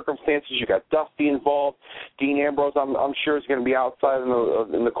storyline, the circumstances. You got Dusty involved. Dean Ambrose, I'm sure, is going to be outside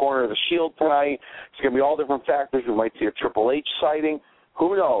in the corner of the Shield tonight. It's going to be all different factors. We might see a Triple H sighting.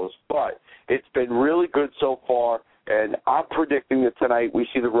 Who knows? But it's been really good so far, and I'm predicting that tonight we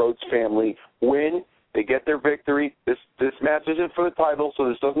see the Rhodes family win. They get their victory. This match isn't for the title, so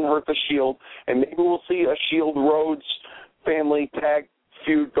this doesn't hurt the Shield. And maybe we'll see a Shield-Rhodes family tag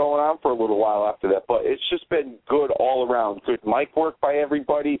feud going on for a little while after that. But it's just been good all around. Good mic work by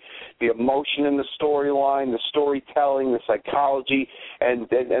everybody, the emotion in the storyline, the storytelling, the psychology, and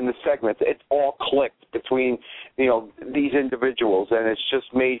the segments. It's all clicked between these individuals, and it's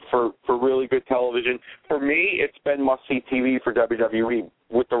just made for really good television. For me, it's been must-see TV for WWE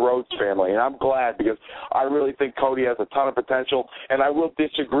with the Rhodes family, and I'm glad, because I really think Cody has a ton of potential, and I will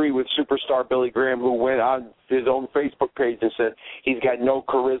disagree with superstar Billy Graham, who went on his own Facebook page and said he's got no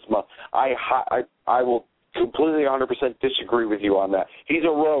charisma. I will completely 100% disagree with you on that. He's a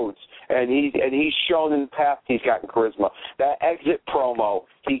Rhodes, and he's shown in the past he's gotten charisma. That exit promo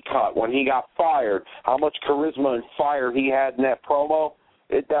he cut when he got fired, how much charisma and fire he had in that promo,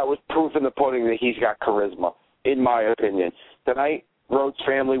 that was proof in the pudding that he's got charisma, in my opinion. Tonight, Rhodes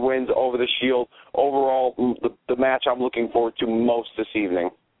family wins over the Shield. Overall, the match I'm looking forward to most this evening.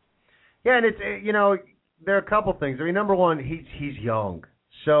 Yeah, and it's there are a couple things. I mean, number one, he's young,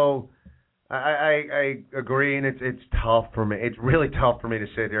 so I agree, and it's tough for me. It's really tough for me to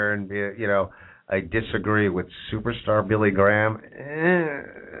sit here and be I disagree with superstar Billy Graham,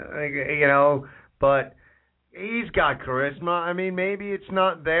 but he's got charisma. I mean, maybe it's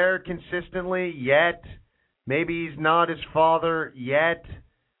not there consistently yet. Maybe he's not his father yet,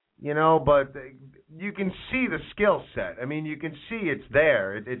 but you can see the skill set. I mean, you can see it's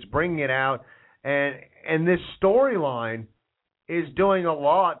there. It's bringing it out. And this storyline is doing a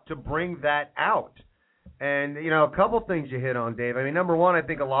lot to bring that out. And, a couple things you hit on, Dave. I mean, number one, I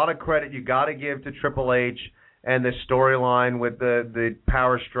think a lot of credit you got to give to Triple H and the storyline with the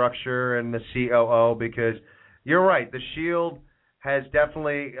power structure and the COO, because you're right, the Shield has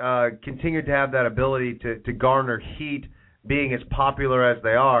definitely continued to have that ability to garner heat being as popular as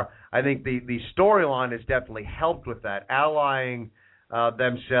they are. I think the storyline has definitely helped with that, allying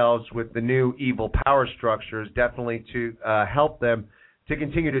themselves with the new evil power structures, definitely to help them to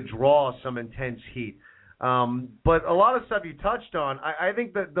continue to draw some intense heat. But a lot of stuff you touched on, I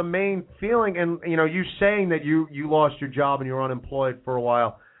think that the main feeling, and you saying that you lost your job and you were unemployed for a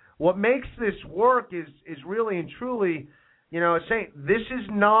while, what makes this work is really and truly, saying this is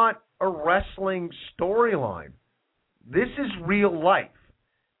not a wrestling storyline. This is real life.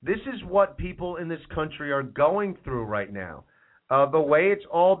 This is what people in this country are going through right now. The way it's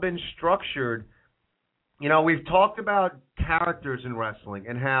all been structured, we've talked about characters in wrestling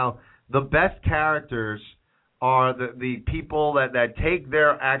and how the best characters are the people that take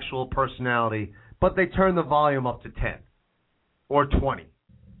their actual personality, but they turn the volume up to 10 or 20.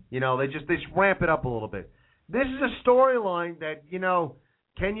 They just ramp it up a little bit. This is a storyline that,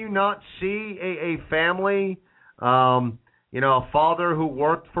 can you not see a family, a father who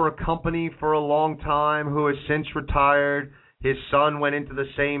worked for a company for a long time who has since retired. His son went into the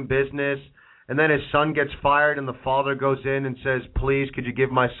same business, and then his son gets fired, and the father goes in and says, please, could you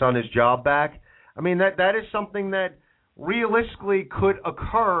give my son his job back? I mean, that is something that realistically could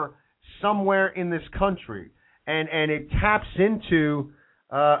occur somewhere in this country, and it taps into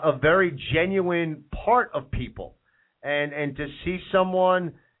a very genuine part of people. And to see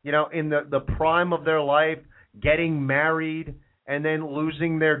someone, in the prime of their life, getting married and then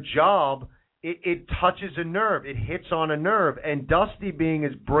losing their job, it touches a nerve. It hits on a nerve. And Dusty, being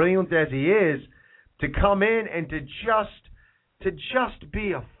as brilliant as he is, to come in and to just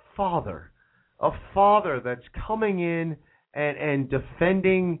be a father that's coming in and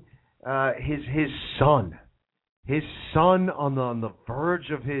defending his son on the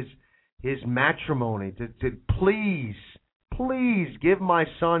verge of his matrimony, to please give my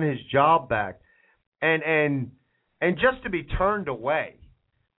son his job back, and just to be turned away.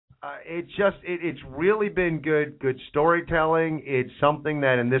 It's really been good storytelling. It's something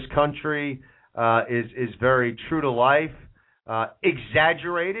that in this country is very true to life.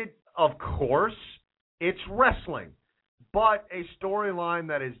 Exaggerated, of course. It's wrestling, but a storyline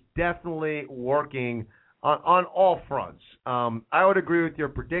that is definitely working on all fronts. I would agree with your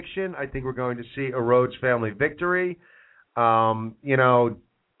prediction. I think we're going to see a Rhodes family victory. Kudos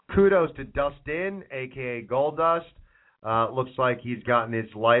to Dustin, a.k.a. Goldust. Looks like he's gotten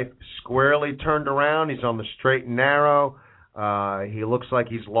his life squarely turned around. He's on the straight and narrow. He looks like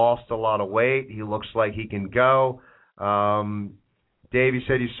he's lost a lot of weight. He looks like he can go. Dave, you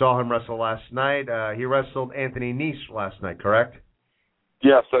said you saw him wrestle last night. He wrestled Anthony Nese last night, correct?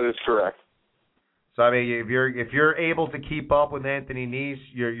 Yes, that is correct. So I mean, if you're able to keep up with Anthony Nese,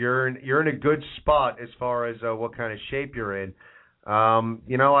 you're in a good spot as far as what kind of shape you're in.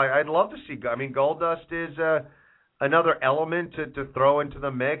 I'd love to see. I mean, Goldust is another element to throw into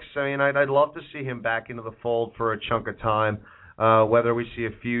the mix. I mean, I'd love to see him back into the fold for a chunk of time. Whether we see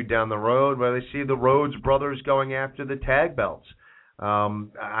a feud down the road, whether they see the Rhodes brothers going after the tag belts.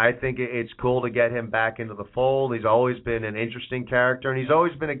 I think it's cool to get him back into the fold. He's always been an interesting character, and he's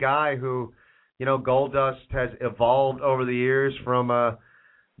always been a guy who, Goldust has evolved over the years from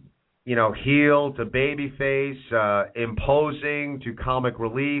heel to babyface, imposing to comic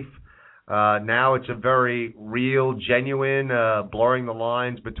relief. Now it's a very real, genuine, blurring the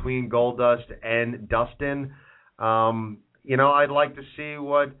lines between Goldust and Dustin. I'd like to see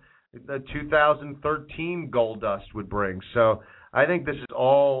what the 2013 Goldust would bring. So I think this has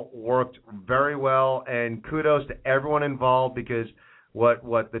all worked very well, and kudos to everyone involved, because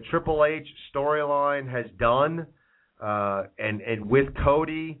what the Triple H storyline has done, and with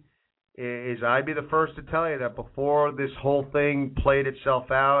Cody, is I'd be the first to tell you that before this whole thing played itself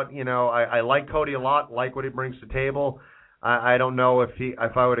out, I like Cody a lot, like what he brings to the table. I don't know if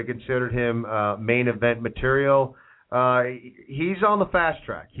I would have considered him main event material. He's on the fast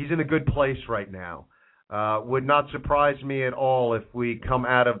track. He's in a good place right now. Would not surprise me at all if we come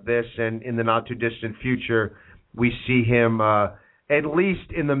out of this and in the not too distant future we see him at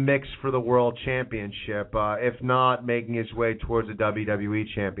least in the mix for the World Championship, if not making his way towards the WWE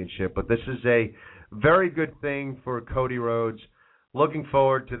Championship. But this is a very good thing for Cody Rhodes. Looking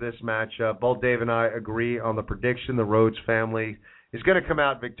forward to this matchup. Both Dave and I agree on the prediction. The Rhodes family is going to come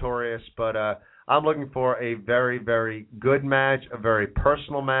out victorious, but I'm looking for a very, very good match, a very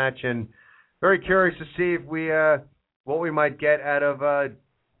personal match, and very curious to see if what we might get out of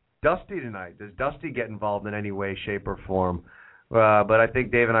Dusty tonight. Does Dusty get involved in any way, shape, or form? But I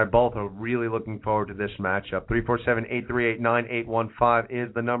think Dave and I both are really looking forward to this matchup. 347-838-9815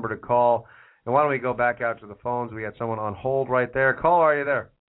 is the number to call. And why don't we go back out to the phones? We got someone on hold right there. Caller, are you there?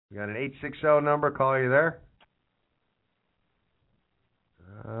 We got an 860 number. Caller, are you there?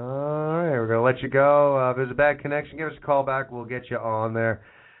 let you go. If there's a bad connection, give us a call back. We'll get you on there.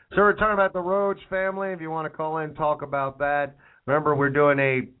 So we're talking about the Rhodes family. If you want to call in, talk about that. Remember, we're doing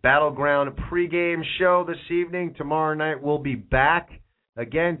a BattleGround pregame show this evening. Tomorrow night we'll be back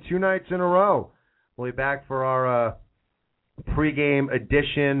again, 2 nights in a row. We'll be back for our pregame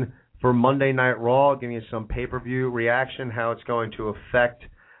edition for Monday Night Raw, giving you some pay-per-view reaction, how it's going to affect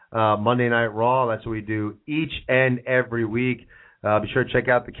Monday Night Raw. That's what we do each and every week. Be sure to check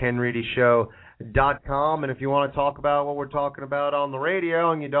out the KenReedyShow.com. And if you want to talk about what we're talking about on the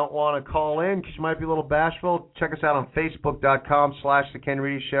radio and you don't want to call in because you might be a little bashful, check us out on Facebook.com/The Ken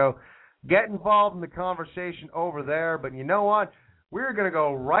Reedy Show. Get involved in the conversation over there. But you know what? We're going to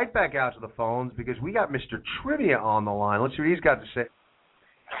go right back out to the phones because we got Mr. Trivia on the line. Let's see what he's got to say.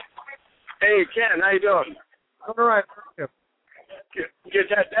 Hey, Ken, how you doing? All right. That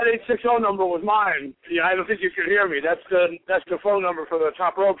 860 number was mine. Yeah, I don't think you could hear me. That's the phone number for the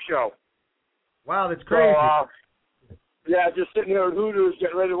Top Rope Show. Wow, that's crazy. So, yeah, just sitting here at Hooters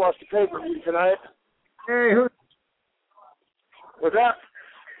getting ready to watch the pay-per-view tonight. Hey, Hooters. What's that?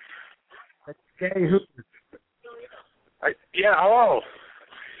 Hey, Hooters. Yeah, hello.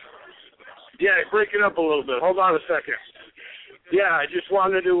 Yeah, breaking up a little bit. Hold on a second. Yeah, I just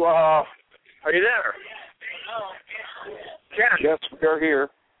wanted to, are you there? Ken? Yes, we are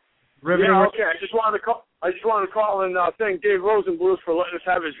here. Yeah, okay. I just wanted to call and thank Dave Rosenbluth for letting us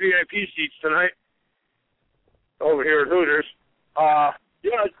have his VIP seats tonight over here at Hooters. Yeah,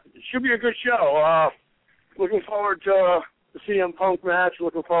 it should be a good show. Looking forward to the CM Punk match.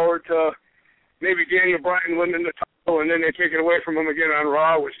 Looking forward to maybe Daniel Bryan winning the title and then they take it away from him again on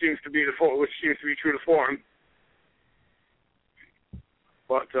Raw, which seems to be true to form.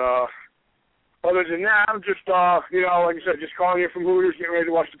 But other than that, I'm just, like I said, just calling you from Hooters, getting ready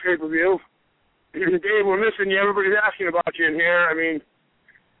to watch the pay-per-view. Dave, we're missing you. Everybody's asking about you in here. I mean,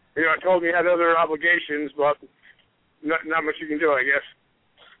 I told you you had other obligations, but not much you can do, I guess.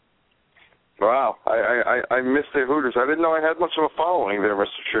 Wow, I missed the Hooters. I didn't know I had much of a following there,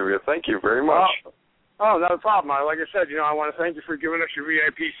 Mr. Trivia. Thank you very much. Oh, not a problem. Like I said, I want to thank you for giving us your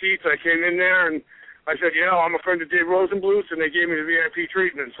VIP seats. I came in there and I said, I'm a friend of Dave Rosenbluth, and they gave me the VIP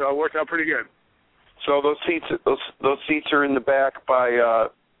treatment, so it worked out pretty good. So those seats are in the back by the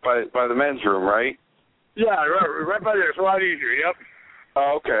men's room, right? Yeah, right by there. It's a lot easier. Yep.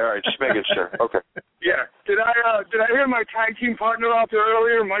 Oh, okay. All right. Just making sure. Okay. Yeah. Did I hear my tag team partner out there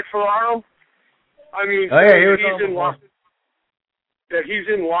earlier, Mike Ferraro? I mean, he's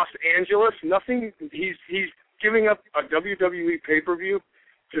in Los Angeles. Nothing. He's giving up a WWE pay-per-view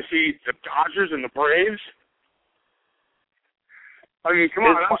to see the Dodgers and the Braves. I mean, come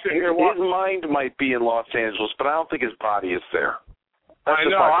on, I'm sitting here watching. His mind might be in Los Angeles, but I don't think his body is there. I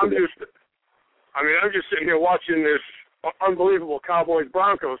know. I'm just sitting here watching this unbelievable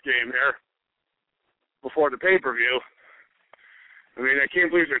Cowboys-Broncos game here before the pay-per-view. I mean, I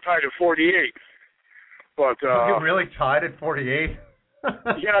can't believe they're tied at 48. But you really tied at 48?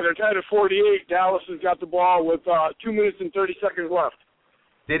 Yeah, they're tied at 48. Dallas has got the ball with 2 minutes and 30 seconds left.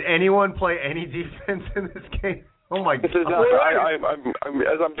 Did anyone play any defense in this game? Oh my God!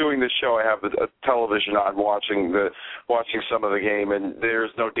 As I'm doing this show, I have a television on, watching some of the game, and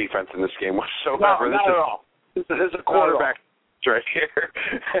there's no defense in this game whatsoever. No, not at all. This is a quarterback right here.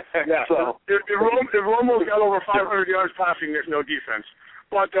 Yeah. So if Romo's got over 500 yards passing, there's no defense.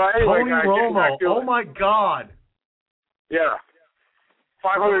 But anyway, Tony Romo. Oh my God! Yeah.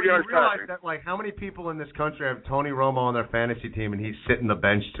 500 yards passing. That, how many people in this country have Tony Romo on their fantasy team, and he's sitting the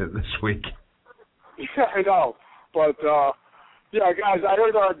bench this week? Yeah, I know. But yeah, guys, I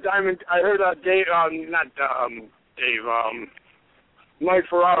heard Mike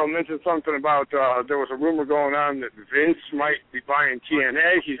Ferraro mentioned something about there was a rumor going on that Vince might be buying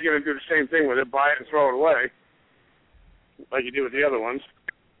TNA. He's going to do the same thing with it, buy it and throw it away, like he did with the other ones.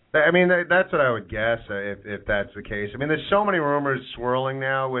 I mean, that's what I would guess if that's the case. I mean, there's so many rumors swirling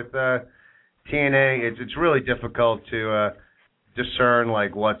now with TNA. It's really difficult to discern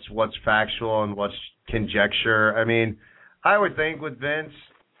what's factual and what's conjecture. I mean, I would think with Vince,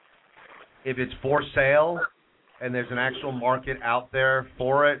 if it's for sale and there's an actual market out there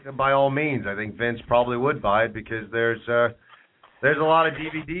for it, by all means, I think Vince probably would buy it because there's a lot of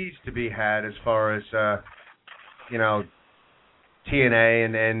DVDs to be had as far as TNA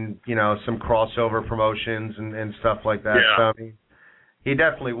and some crossover promotions and stuff like that. Yeah. So, I mean, he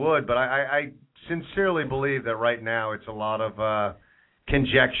definitely would, but I sincerely believe that right now it's a lot of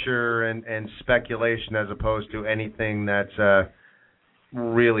conjecture and speculation as opposed to anything that's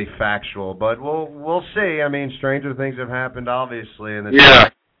really factual. But we'll see. I mean, stranger things have happened, obviously. In this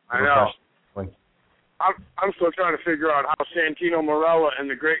I know. I'm still trying to figure out how Santino Marella and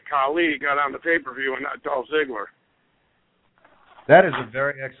the Great Khali got on the pay-per-view and not Dolph Ziggler. That is a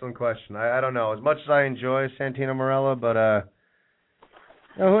very excellent question. I don't know. As much as I enjoy Santino Marella, but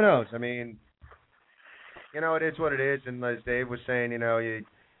who knows? I mean, it is what it is. And as Dave was saying,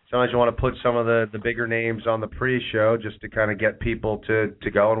 sometimes you want to put some of the bigger names on the pre-show just to kind of get people to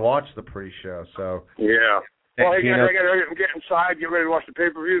go and watch the pre-show. So yeah. Well, I gotta get inside, get ready to watch the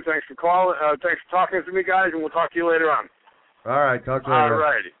pay-per-view. Thanks for calling. Thanks for talking to me, guys, and we'll talk to you later on. All right, talk to you later. All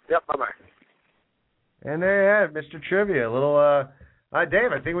righty. Yep, bye-bye. And there you have it, Mr. Trivia. A little,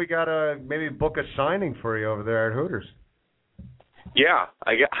 Dave, I think we got to maybe book a signing for you over there at Hooters. Yeah,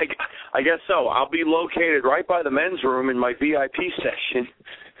 I guess so. I'll be located right by the men's room in my VIP section.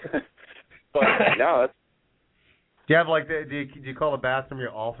 But no, that's... Do you have do you call the bathroom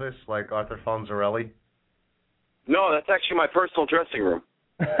your office like Arthur Fonzarelli? No, that's actually my personal dressing room.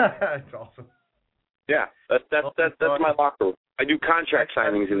 That's awesome. Yeah, that's my locker room. I do contract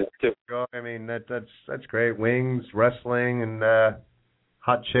signings in it too. I mean that's great. Wings, wrestling, and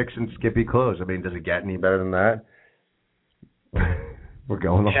hot chicks and skippy clothes. I mean, does it get any better than that? We're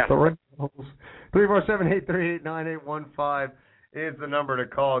going off the rails. 347-838-9815 is the number to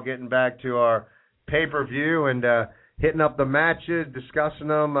call. Getting back to our pay-per-view and hitting up the matches, discussing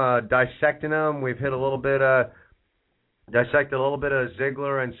them, dissecting them. We've hit dissected a little bit of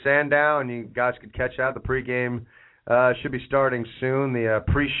Ziggler and Sandow, and you guys could catch out. The pregame should be starting soon. The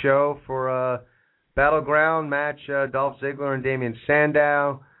pre-show for BattleGround match, Dolph Ziggler and Damien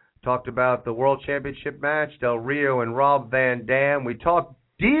Sandow. Talked about the World Championship match, Del Rio and Rob Van Dam. We talked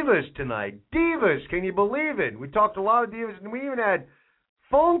Divas tonight. Divas, can you believe it? We talked a lot of Divas, and we even had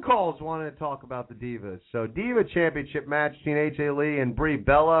phone calls wanting to talk about the Divas. So Diva Championship match between AJ Lee and Brie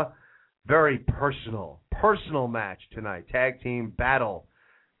Bella. Very personal match tonight. Tag team battle.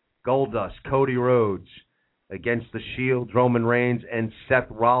 Goldust, Cody Rhodes against the Shield, Roman Reigns, and Seth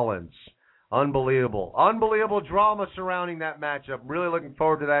Rollins. Unbelievable drama surrounding that matchup. Really looking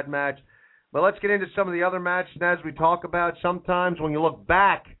forward to that match. But let's get into some of the other matches. And as we talk about, sometimes when you look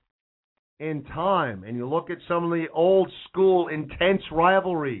back in time and you look at some of the old school intense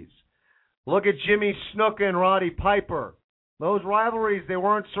rivalries, look at Jimmy Snuka and Roddy Piper. Those rivalries, they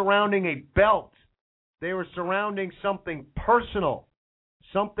weren't surrounding a belt. They were surrounding something personal,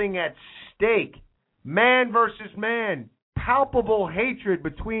 something at stake. Man versus man, palpable hatred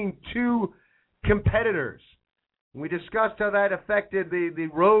between two competitors. We discussed how that affected the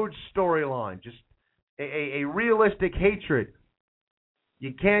Rhodes storyline, just a realistic hatred.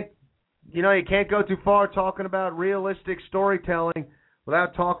 You can't go too far talking about realistic storytelling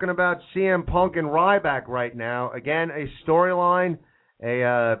without talking about CM Punk and Ryback right now. Again, a storyline,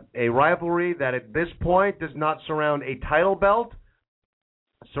 a rivalry that at this point does not surround a title belt,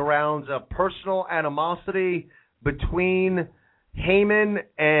 surrounds a personal animosity between Heyman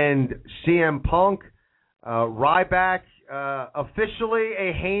and CM Punk. Ryback, officially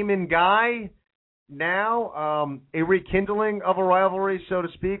a Heyman guy now, a rekindling of a rivalry, so to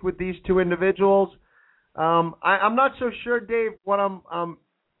speak, with these two individuals. I'm not so sure, Dave, what I'm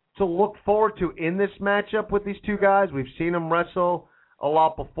to look forward to in this matchup with these two guys. We've seen them wrestle a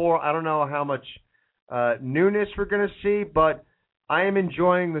lot before. I don't know how much newness we're going to see, but I am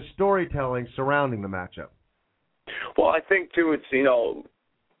enjoying the storytelling surrounding the matchup. Well, I think, too, it's,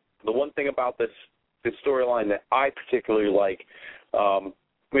 the one thing about this storyline that I particularly like,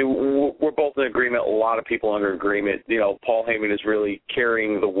 we're both in agreement, a lot of people under agreement. Paul Heyman is really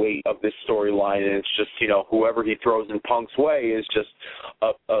carrying the weight of this storyline, and it's just, whoever he throws in Punk's way is just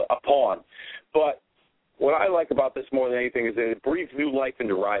a pawn. But what I like about this more than anything is that it breathes new life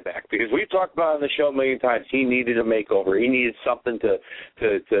into Ryback, because we've talked about it on the show a million times. He needed a makeover. He needed something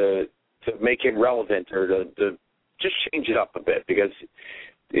to make him relevant, or to just change it up a bit, because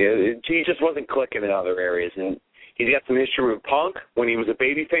he just wasn't clicking in other areas. And he's got some history with Punk when he was a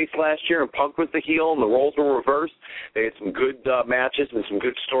babyface last year, and Punk was the heel, and the roles were reversed. They had some good matches and some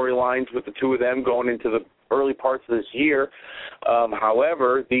good storylines with the two of them going into the early parts of this year.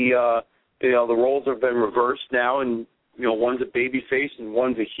 However, the roles have been reversed now, and one's a babyface and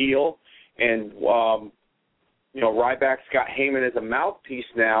one's a heel, and Ryback's got Heyman as a mouthpiece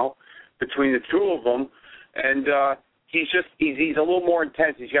now between the two of them, and he's a little more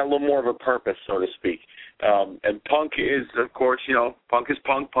intense. He's got a little more of a purpose, so to speak. And Punk is, of course, Punk is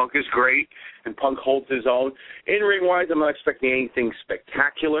Punk. Punk is great, and Punk holds his own. In-ring-wise, I'm not expecting anything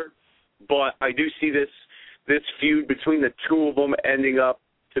spectacular, but I do see this feud between the two of them ending up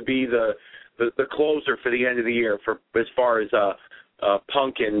to be the closer for the end of the year as far as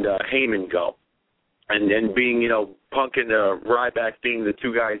Punk and Heyman go. And then being, Punk and Ryback being the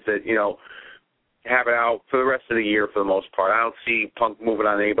two guys that, have it out for the rest of the year for the most part. I don't see Punk moving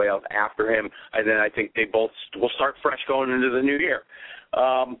on to anybody else after him, and then I think they both will start fresh going into the new year.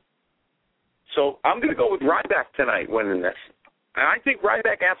 So I'm going to go with Ryback tonight winning this. And I think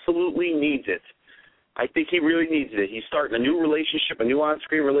Ryback absolutely needs it. I think he really needs it. He's starting a new relationship, a new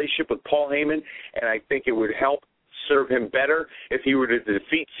on-screen relationship with Paul Heyman, and I think it would help serve him better if he were to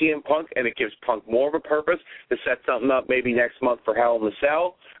defeat CM Punk, and it gives Punk more of a purpose to set something up maybe next month for Hell in the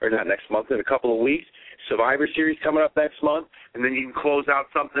Cell, or not next month, in a couple of weeks. Survivor Series coming up next month, and then you can close out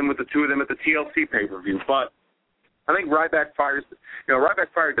something with the two of them at the TLC pay-per-view. But I think Ryback fired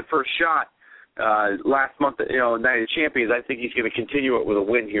the first shot last month, Night of Champions. I think he's going to continue it with a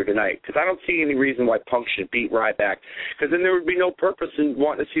win here tonight, because I don't see any reason why Punk should beat Ryback, because then there would be no purpose in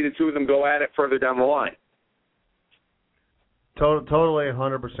wanting to see the two of them go at it further down the line. Totally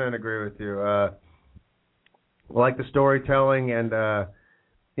 100% agree with you. Like the storytelling, and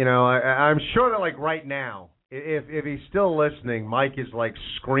I'm sure that like right now, if he's still listening, Mike is like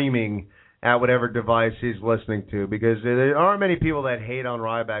screaming at whatever device he's listening to, because there aren't many people that hate on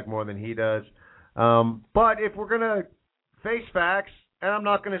Ryback more than he does. But if we're gonna face facts, and I'm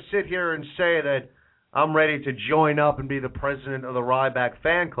not gonna sit here and say that I'm ready to join up and be the president of the Ryback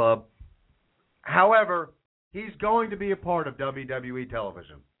fan club. However, he's going to be a part of WWE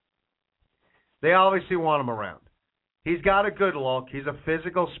television. They obviously want him around. He's got a good look. He's a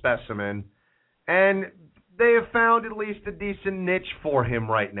physical specimen. And they have found at least a decent niche for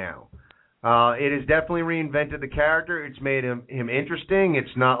him right now. It has definitely reinvented the character. It's made him interesting.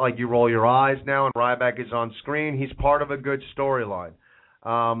 It's not like you roll your eyes now and Ryback is on screen. He's part of a good storyline.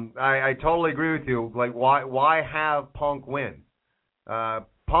 I totally agree with you. Like, why have Punk win?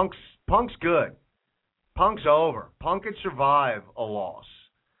 Punk's good. Punk's over. Punk can survive a loss.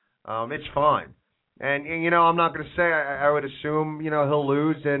 It's fine. And I'm not going to say, I would assume, he'll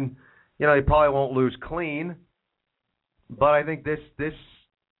lose, and, he probably won't lose clean. But I think this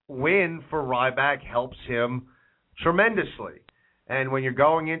win for Ryback helps him tremendously. And when you're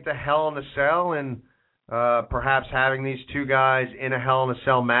going into Hell in a Cell and perhaps having these two guys in a Hell in a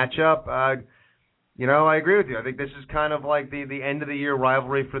Cell matchup, I agree with you. I think this is kind of like the end of the year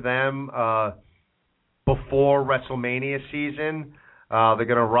rivalry for them. Before WrestleMania season, they're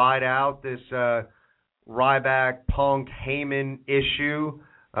going to ride out this Ryback, Punk, Heyman issue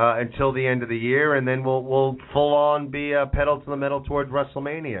until the end of the year, and then we'll full on be pedal to the metal towards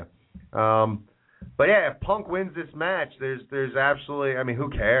WrestleMania. But yeah, if Punk wins this match, there's absolutely, who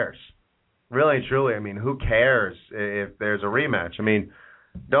cares? Really and truly, who cares if there's a rematch?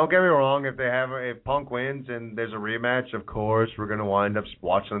 Don't get me wrong. If Punk wins and there's a rematch, of course we're going to wind up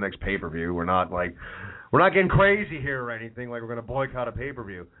watching the next pay-per-view. We're not getting crazy here or anything like we're going to boycott a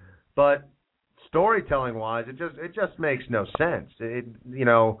pay-per-view. But storytelling-wise, it just makes no sense.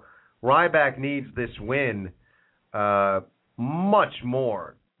 Ryback needs this win much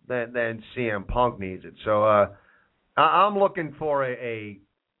more than CM Punk needs it. So I'm looking for a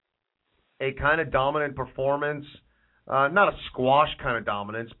kind of dominant performance. Not a squash kind of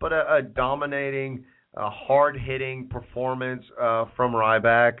dominance, but a dominating, hard-hitting performance from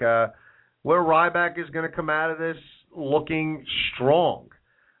Ryback, where Ryback is going to come out of this looking strong.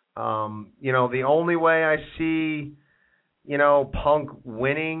 The only way I see, Punk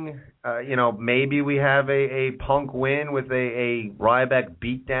winning, maybe we have a Punk win with a Ryback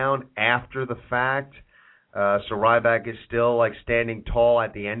beatdown after the fact. So Ryback is still like standing tall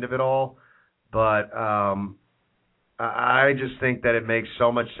at the end of it all. But I just think that it makes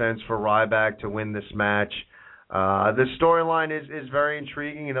so much sense for Ryback to win this match. The storyline is very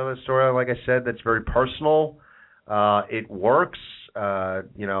intriguing. The storyline, like I said, that's very personal. It works.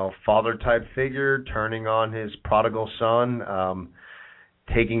 Father-type figure turning on his prodigal son,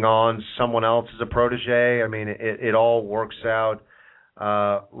 taking on someone else as a protege. It all works out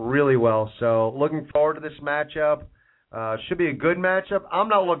really well. So looking forward to this matchup. Should be a good matchup. I'm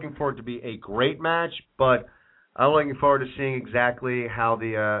not looking for it to be a great match, but I'm looking forward to seeing exactly how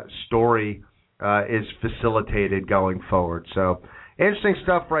the story is facilitated going forward. So interesting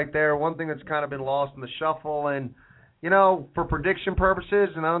stuff right there. One thing that's kind of been lost in the shuffle, and for prediction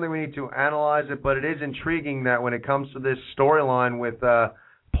purposes, and I don't think we need to analyze it, but it is intriguing that when it comes to this storyline with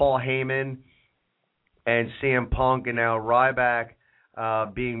Paul Heyman and CM Punk and now Ryback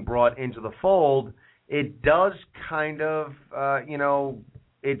being brought into the fold, it does kind of,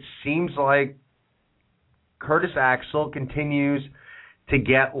 it seems like Curtis Axel continues to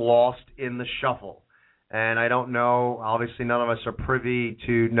get lost in the shuffle. And I don't know, obviously none of us are privy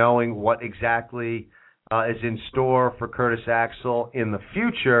to knowing what exactly is in store for Curtis Axel in the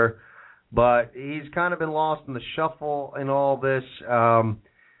future, but he's kind of been lost in the shuffle in all this.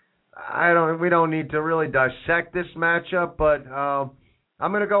 We don't need to really dissect this matchup, but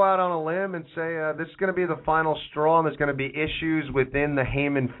I'm going to go out on a limb and say this is going to be the final straw, and there's going to be issues within the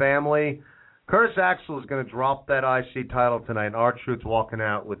Heyman family. Curtis Axel is going to drop that IC title tonight, and R-Truth's walking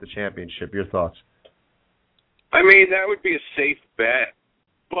out with the championship. Your thoughts? I mean, that would be a safe bet,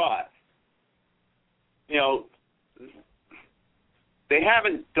 but, they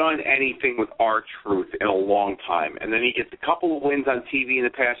haven't done anything with R-Truth in a long time, and then he gets a couple of wins on TV in the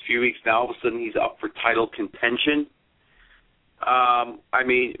past few weeks. Now all of a sudden he's up for title contention. I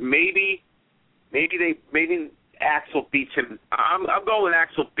mean, maybe Axel beats him. I'm going with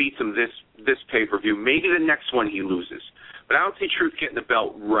Axel beats him this pay-per-view. Maybe the next one he loses, but I don't see Truth getting the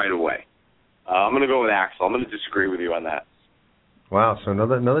belt right away. I'm going to go with Axel. I'm going to disagree with you on that. Wow, so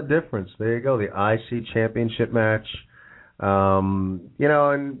another difference. There you go, the IC championship match. And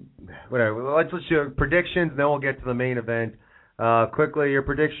whatever. Let's do predictions, then we'll get to the main event. Quickly, your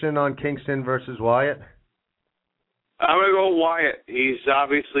prediction on Kingston versus Wyatt? I'm gonna go Wyatt. He's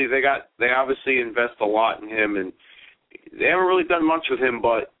obviously they obviously invest a lot in him, and they haven't really done much with him.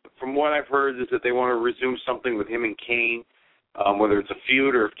 But from what I've heard is that they want to resume something with him and Kane, whether it's a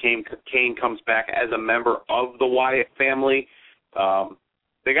feud or if Kane comes back as a member of the Wyatt family.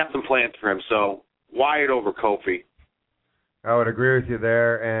 They got some plans for him, so Wyatt over Kofi. I would agree with you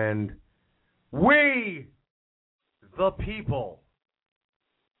there, and we, the people,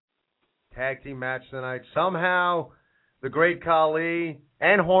 tag team match tonight. Somehow, the Great Khali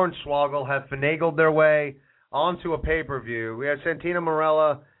and Hornswoggle have finagled their way onto a pay-per-view. We have Santino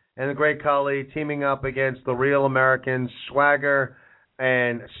Marella and the Great Khali teaming up against the Real Americans, Swagger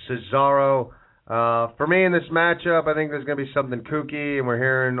and Cesaro. For me in this matchup, I think there's going to be something kooky, and we're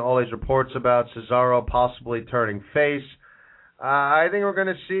hearing all these reports about Cesaro possibly turning face. I think we're going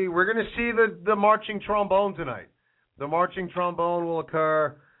to see the marching trombone tonight. The marching trombone will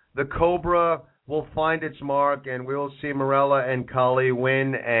occur. The Cobra will find its mark, and we will see Marella and Khali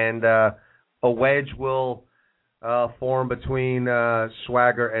win, and a wedge will form between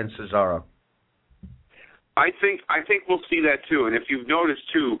Swagger and Cesaro. I think we'll see that too. And if you've noticed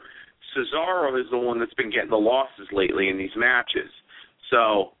too, Cesaro is the one that's been getting the losses lately in these matches.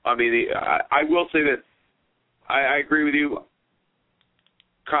 So I mean, I will say that I agree with you.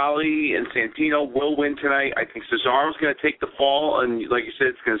 Khali and Santino will win tonight. I think Cesaro's going to take the fall, and like you said,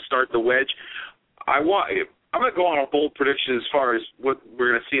 it's going to start the wedge. I'm going to go on a bold prediction as far as what we're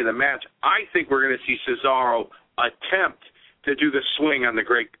going to see in the match. I think we're going to see Cesaro attempt to do the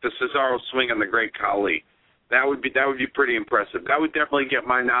Cesaro swing on the Great Khali. That would be pretty impressive. That would definitely get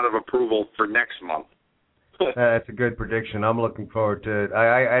my nod of approval for next month. That's a good prediction. I'm looking forward to it.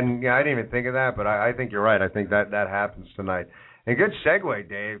 I didn't even think of that, but I think you're right. I think that happens tonight. And good segue,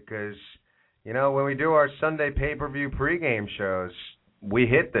 Dave, because, when we do our Sunday pay-per-view pregame shows, we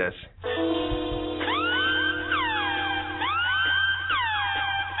hit this.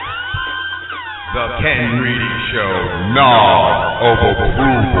 The Ken Reedy Show, nod of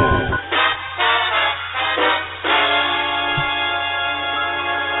approval.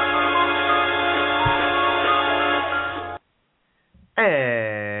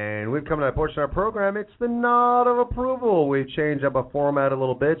 And we've come to that portion of our program. It's the nod of approval. We've changed up our format a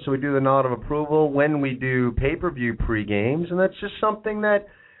little bit, so we do the nod of approval when we do pay-per-view pre-games, and that's just something that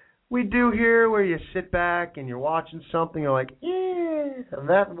we do here where you sit back and you're watching something, you're like, yeah,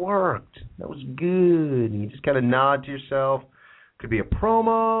 that worked. That was good. And you just kind of nod to yourself. Could be a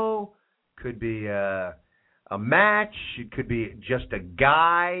promo. Could be a match. It could be just a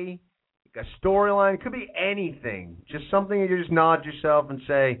guy. A storyline, it could be anything. Just something you just nod yourself and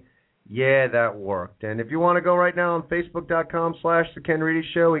say, yeah, that worked. And if you want to go right now on Facebook.com/The Ken Reedy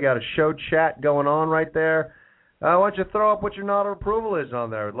Show, we got a show chat going on right there. Why don't you throw up what your nod of approval is on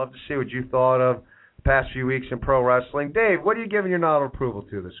there? I'd love to see what you thought of the past few weeks in pro wrestling. Dave, what are you giving your nod of approval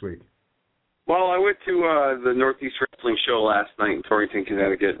to this week? Well, I went to the Northeast Wrestling Show last night in Torrington,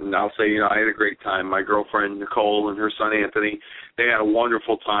 Connecticut, and I'll say, I had a great time. My girlfriend, Nicole, and her son, Anthony, they had a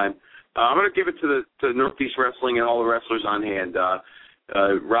wonderful time. I'm going to give it to Northeast Wrestling and all the wrestlers on hand.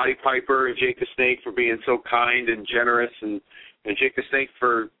 Roddy Piper and Jake the Snake for being so kind and generous, and Jake the Snake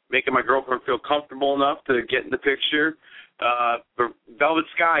for making my girlfriend feel comfortable enough to get in the picture. For Velvet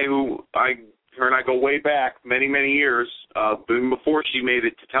Sky, her and I go way back many, many years, even before she made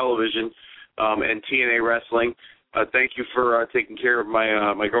it to television and TNA Wrestling. Thank you for taking care of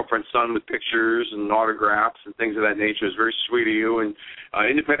my girlfriend's son with pictures and autographs and things of that nature. It was very sweet of you. And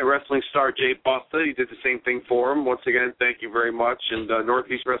independent wrestling star Jay Busta, he did the same thing for him. Once again, thank you very much. And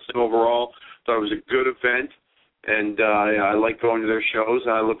Northeast Wrestling overall, thought it was a good event. And I like going to their shows,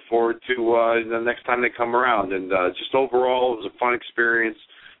 and I look forward to the next time they come around. And just overall, it was a fun experience.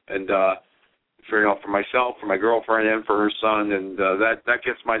 and for myself, for my girlfriend, and for her son, and that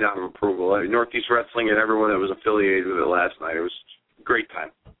gets my down of approval. Northeast Wrestling and everyone that was affiliated with it last night. It was a great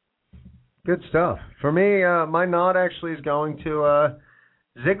time. Good stuff. For me, my nod actually is going to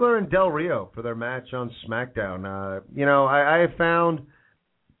Ziggler and Del Rio for their match on SmackDown. I have found,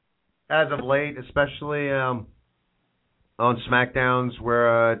 as of late, especially on SmackDowns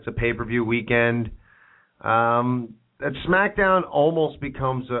where it's a pay-per-view weekend, that SmackDown almost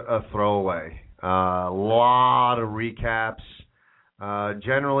becomes a throwaway. A lot of recaps.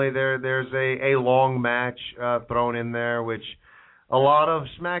 Generally, there's a long match thrown in there, which a lot of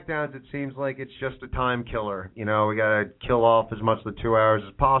SmackDowns, it seems like it's just a time killer. We got to kill off as much of the 2 hours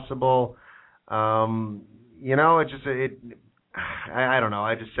as possible. It's just I don't know.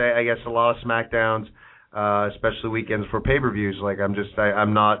 I guess a lot of SmackDowns, especially weekends for pay-per-views, like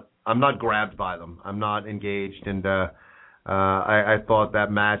I'm not grabbed by them. I'm not engaged, and I thought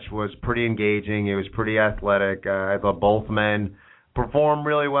that match was pretty engaging. It was pretty athletic. I thought both men performed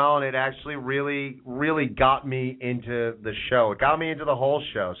really well, and it actually really, really got me into the show. It got me into the whole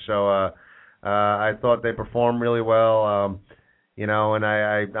show. So I thought they performed really well. And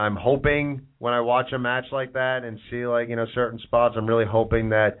I'm hoping when I watch a match like that and see certain spots, I'm really hoping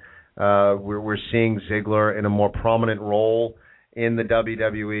that we're seeing Ziggler in a more prominent role in the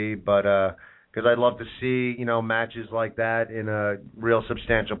WWE. But because I'd love to see matches like that in a real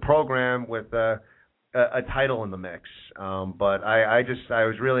substantial program with a title in the mix. But I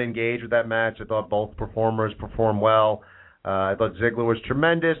was really engaged with that match. I thought both performers performed well. I thought Ziggler was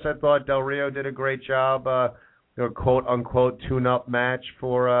tremendous. I thought Del Rio did a great job, quote unquote tune-up match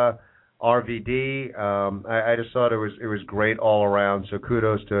for RVD. I just thought it was great all around. So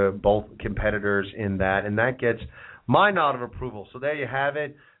kudos to both competitors in that, and that gets my nod of approval. So there you have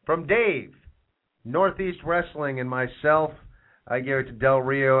it from Dave, Northeast Wrestling, and myself. I give it to Del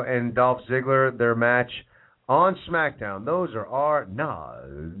Rio and Dolph Ziggler, their match on SmackDown. Those are our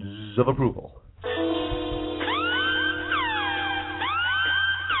nods of approval.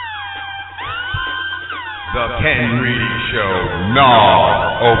 The Ken Reedy Show,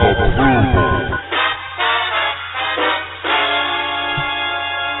 nod of approval.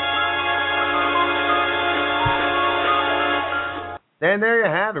 And there you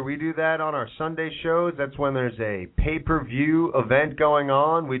have it. We do that on our Sunday shows. That's when there's a pay-per-view event going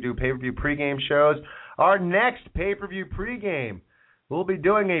on. We do pay-per-view pregame shows. Our next pay-per-view pregame, we'll be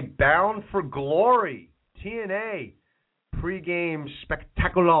doing a Bound for Glory TNA pregame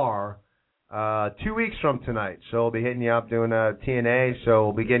spectacular 2 weeks from tonight. So we'll be hitting you up doing a TNA. So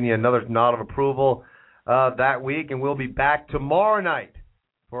we'll be getting you another nod of approval that week. And we'll be back tomorrow night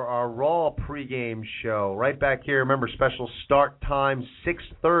for our Raw pregame show. Right back here. Remember, special start time,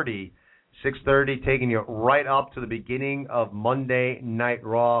 6:30. 6:30, taking you right up to the beginning of Monday Night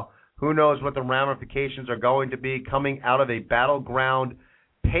Raw. Who knows what the ramifications are going to be coming out of a BattleGround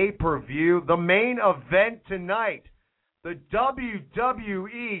pay-per-view. The main event tonight, the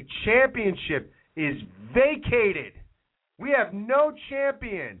WWE Championship, is vacated. We have no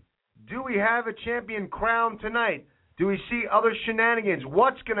champion. Do we have a champion crowned tonight? Do we see other shenanigans?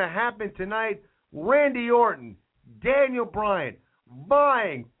 What's going to happen tonight? Randy Orton, Daniel Bryan,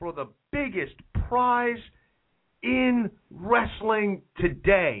 vying for the biggest prize in wrestling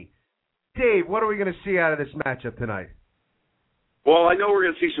today. Dave, what are we going to see out of this matchup tonight? Well, I know we're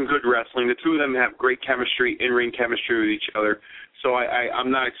going to see some good wrestling. The two of them have great chemistry, in-ring chemistry with each other, so I'm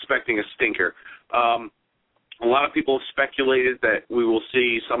not expecting a stinker. A lot of people have speculated that we will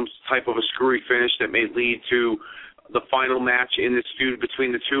see some type of a screwy finish that may lead to the final match in this feud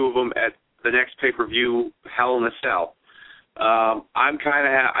between the two of them at the next pay-per-view, Hell in a Cell. I kind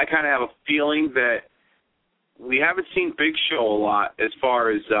of have a feeling that we haven't seen Big Show a lot as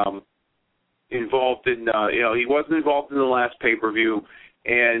far as involved in, he wasn't involved in the last pay-per-view,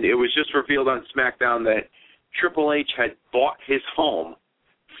 and it was just revealed on SmackDown that Triple H had bought his home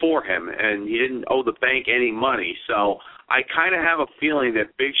for him, and he didn't owe the bank any money. So I kind of have a feeling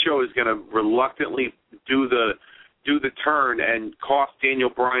that Big Show is going to reluctantly do the turn and cost Daniel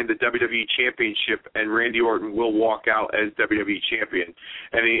Bryan the WWE Championship, and Randy Orton will walk out as WWE Champion,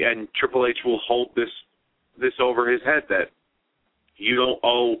 and Triple H will hold this over his head that you don't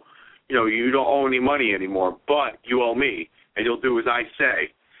owe any money anymore, but you owe me, and you'll do as I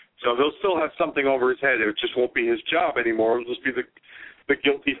say. So he'll still have something over his head. It just won't be his job anymore. It'll just be the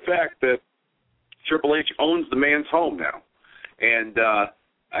guilty fact that Triple H owns the man's home now, and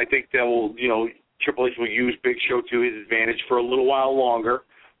I think that Triple H will use Big Show to his advantage for a little while longer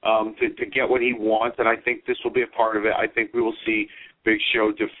to get what he wants, and I think this will be a part of it. I think we will see Big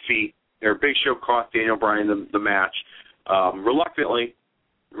Show cost Daniel Bryan the match reluctantly,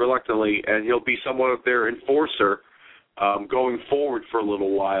 reluctantly, and he'll be somewhat of their enforcer going forward for a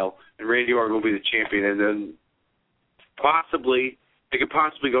little while, and Randy Orton will be the champion, and then they could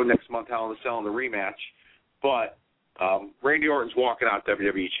possibly go next month Hell in a Cell in the rematch, but Randy Orton's walking out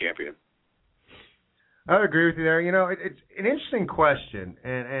WWE champion. I would agree with you there. It's an interesting question,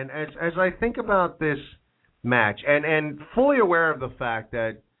 and as I think about this match, and fully aware of the fact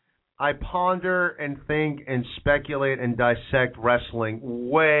that I ponder and think and speculate and dissect wrestling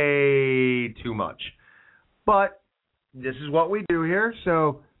way too much, but this is what we do here.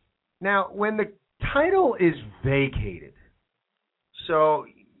 So now, when the title is vacated, so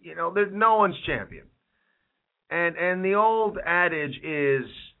there's no one's champion, and the old adage is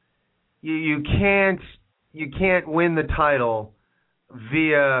you can't win the title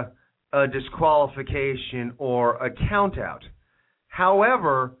via a disqualification or a countout.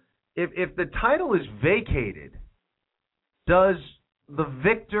 However, if the title is vacated, does the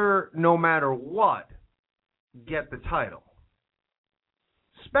victor, no matter what, get the title?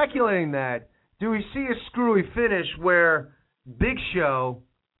 Speculating that, do we see a screwy finish where Big Show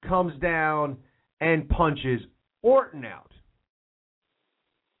comes down and punches Orton out?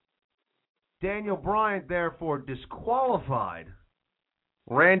 Daniel Bryan, therefore, disqualified.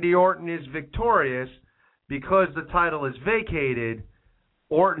 Randy Orton is victorious because the title is vacated.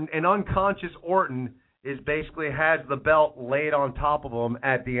 Orton, an unconscious Orton, is basically has the belt laid on top of him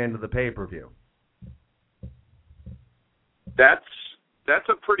at the end of the pay-per-view. That's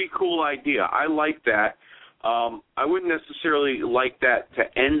a pretty cool idea. I like that. I wouldn't necessarily like that to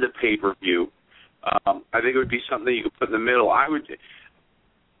end the pay-per-view. I think it would be something that you could put in the middle.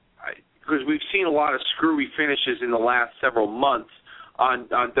 Because we've seen a lot of screwy finishes in the last several months on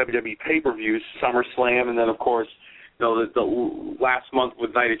WWE pay-per-views, SummerSlam, and then, of course, the last month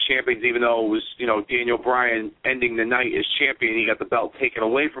with Night of Champions, even though it was, Daniel Bryan ending the night as champion, he got the belt taken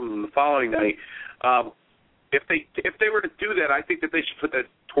away from him the following night. If they were to do that, I think that they should put that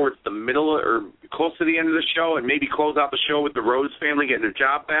towards the middle or close to the end of the show, and maybe close out the show with the Rhodes family getting their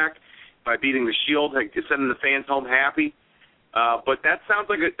job back by beating the Shield, like sending the fans home happy. But that sounds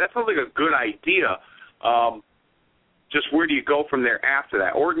like a good idea. Just where do you go from there after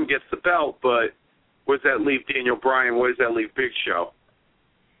that? Orton gets the belt, but where does that leave Daniel Bryan? Where does that leave Big Show?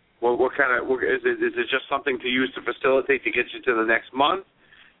 What kind of is it just something to use to facilitate to get you to the next month?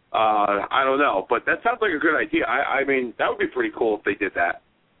 I don't know, but that sounds like a good idea. I mean, that would be pretty cool if they did that.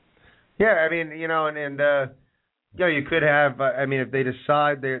 Yeah, I mean, you could have. I mean, if they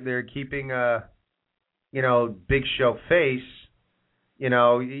decide they're keeping Big Show face. You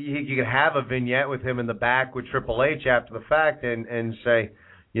could have a vignette with him in the back with Triple H after the fact and say,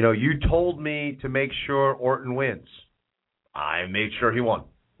 you told me to make sure Orton wins. I made sure he won.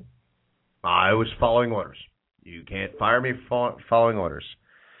 I was following orders. You can't fire me for following orders.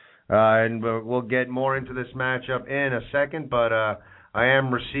 And we'll get more into this matchup in a second, but I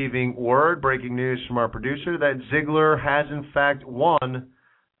am receiving breaking news from our producer, that Ziggler has in fact won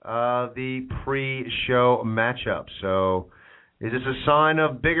the pre-show matchup. So is this a sign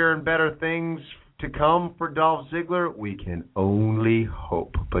of bigger and better things to come for Dolph Ziggler? We can only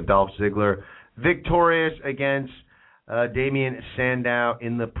hope. But Dolph Ziggler victorious against Damien Sandow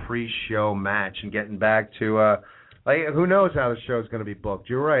in the pre-show match. And getting back to, who knows how the show is going to be booked.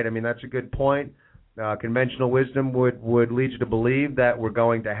 You're right. I mean, that's a good point. Conventional wisdom would lead you to believe that we're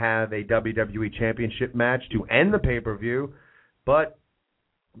going to have a WWE Championship match to end the pay-per-view. But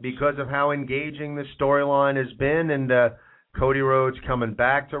because of how engaging the storyline has been and Cody Rhodes coming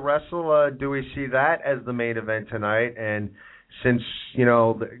back to wrestle, do we see that as the main event tonight? And since, you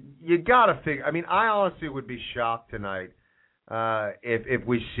got to figure, I mean, I honestly would be shocked tonight if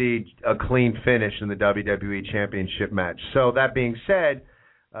we see a clean finish in the WWE Championship match. So that being said,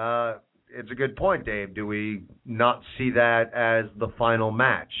 it's a good point, Dave. Do we not see that as the final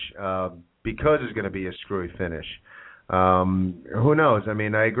match because it's going to be a screwy finish? Who knows? I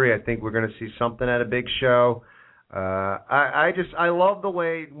mean, I agree. I think we're going to see something at a Big Show. I love the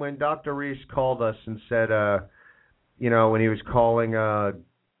way when Dr. Reese called us and said, when he was calling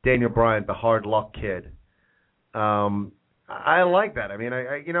Daniel Bryan the hard luck kid. I like that. I mean,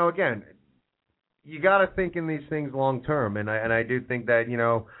 again, you got to think in these things long term, and I do think that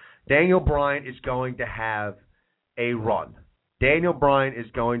Daniel Bryan is going to have a run. Daniel Bryan is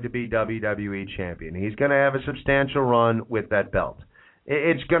going to be WWE champion. He's going to have a substantial run with that belt.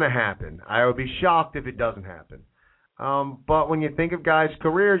 It's going to happen. I would be shocked if it doesn't happen. But when you think of guys'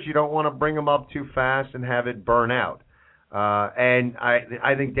 careers, you don't want to bring them up too fast and have it burn out. And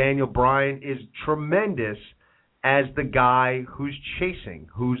I think Daniel Bryan is tremendous as the guy who's chasing,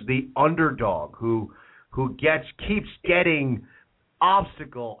 who's the underdog, who keeps getting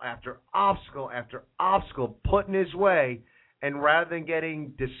obstacle after obstacle after obstacle put in his way, and rather than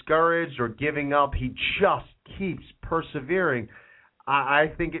getting discouraged or giving up, he just keeps persevering.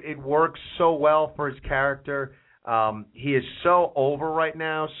 I think it works so well for his character. He is so over right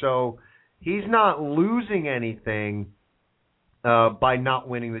now, so he's not losing anything by not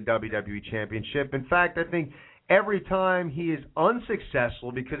winning the WWE Championship. In fact, I think every time he is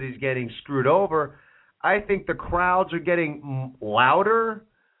unsuccessful because he's getting screwed over, I think the crowds are getting louder,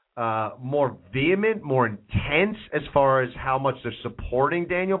 more vehement, more intense as far as how much they're supporting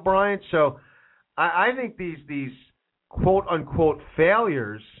Daniel Bryan. So I think these quote-unquote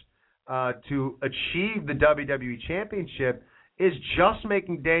failures to achieve the WWE Championship is just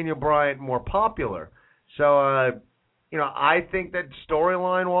making Daniel Bryan more popular. So, I think that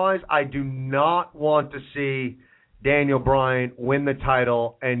storyline-wise, I do not want to see Daniel Bryan win the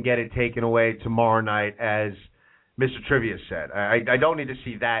title and get it taken away tomorrow night, as Mr. Trivia said. I don't need to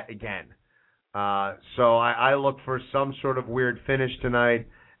see that again. So I look for some sort of weird finish tonight.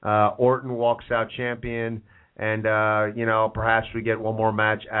 Orton walks out champion, and, perhaps we get one more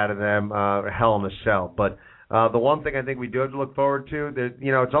match out of them, Hell in a Cell. But the one thing I think we do have to look forward to,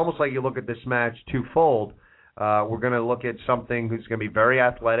 it's almost like you look at this match twofold. We're going to look at something who's going to be very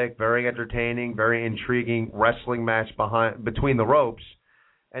athletic, very entertaining, very intriguing wrestling match between the ropes.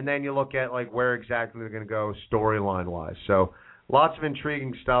 And then you look at where exactly they're going to go storyline-wise. So lots of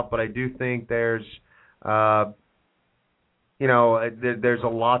intriguing stuff, but I do think there's there's a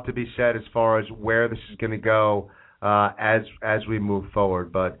lot to be said as far as where this is going to go as we move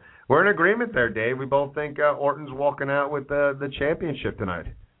forward. But we're in agreement there, Dave. We both think Orton's walking out with the championship tonight.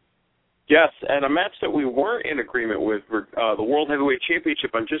 Yes, and a match that we were in agreement with, the World Heavyweight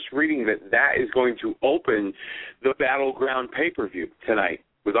Championship. I'm just reading that is going to open the BattleGround pay-per-view tonight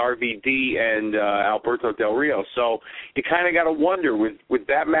with RVD and Alberto Del Rio. So you kind of got to wonder, with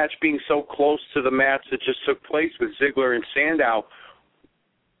that match being so close to the match that just took place with Ziggler and Sandow,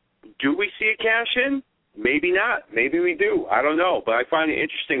 do we see a cash-in? Maybe not. Maybe we do. I don't know. But I find it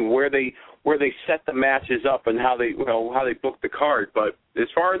interesting where they set the matches up and how they book the card. But as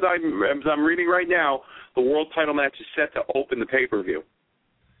far as I'm reading right now, the world title match is set to open the pay-per-view.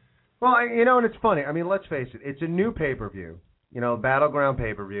 Well, and it's funny. I mean, let's face it. It's a new pay-per-view. BattleGround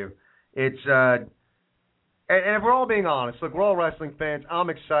pay-per-view. It's and if we're all being honest, look, we're all wrestling fans. I'm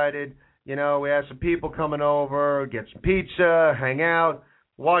excited. We have some people coming over, get some pizza, hang out,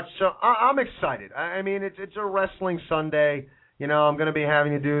 watch. So I'm excited. I mean, it's a wrestling Sunday. I'm going to be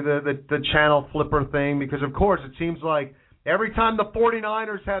having to do the channel flipper thing because, of course, it seems like every time the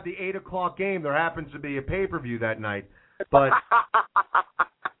 49ers have the 8 o'clock game, there happens to be a pay-per-view that night. But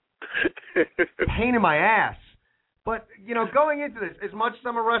pain in my ass. But, going into this, as much as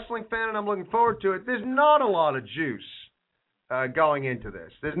I'm a wrestling fan and I'm looking forward to it, there's not a lot of juice going into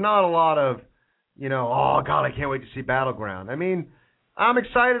this. There's not a lot of, oh, God, I can't wait to see BattleGround. I mean, I'm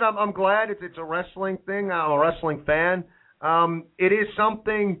excited. I'm glad it's a wrestling thing. I'm a wrestling fan. It is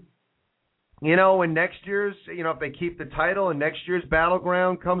something, when next year's, if they keep the title and next year's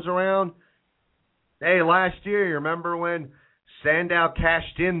BattleGround comes around, hey, last year, you remember when Sandow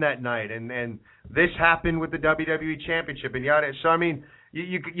cashed in that night and this happened with the WWE Championship and yada. So, I mean,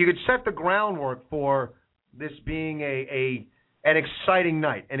 you could set the groundwork for this being an exciting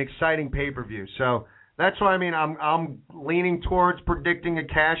night, an exciting pay-per-view. So that's why, I mean, I'm leaning towards predicting a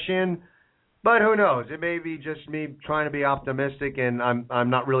cash-in. But who knows? It may be just me trying to be optimistic, and I'm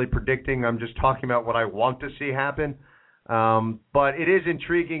not really predicting. I'm just talking about what I want to see happen. But it is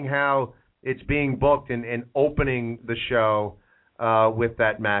intriguing how it's being booked and opening the show with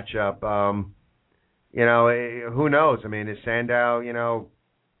that matchup. Who knows? I mean, is Sandow,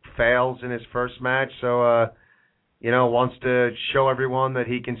 fails in his first match, so wants to show everyone that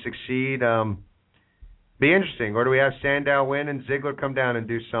he can succeed. Be interesting. Or do we have Sandow win and Ziggler come down and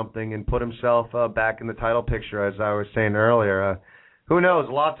do something and put himself back in the title picture, as I was saying earlier? Who knows?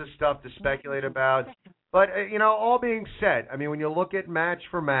 Lots of stuff to speculate about. But, all being said, I mean, when you look at match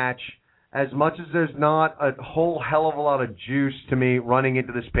for match, as much as there's not a whole hell of a lot of juice to me running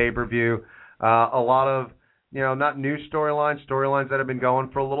into this pay-per-view, a lot of, not new storylines that have been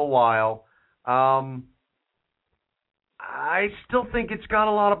going for a little while, I still think it's got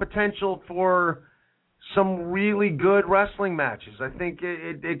a lot of potential for some really good wrestling matches. I think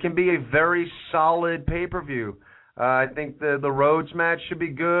it can be a very solid pay-per-view. I think the Rhodes match should be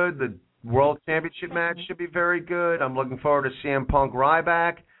good. The World Championship match should be very good. I'm looking forward to CM Punk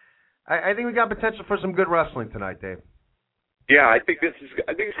Ryback. I think we got potential for some good wrestling tonight, Dave. Yeah, I think it's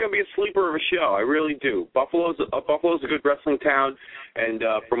going to be a sleeper of a show. I really do. Buffalo's a good wrestling town, and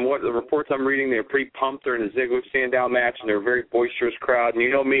from what the reports I'm reading, they're pretty pumped. They're in a Ziggler standout match, and they're a very boisterous crowd. And you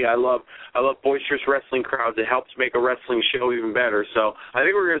know me, I love boisterous wrestling crowds. It helps make a wrestling show even better. So I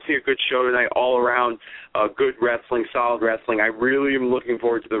think we're going to see a good show tonight, all around. Good wrestling, solid wrestling. I really am looking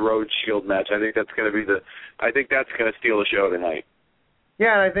forward to the Road Shield match. I think that's going to steal the show tonight.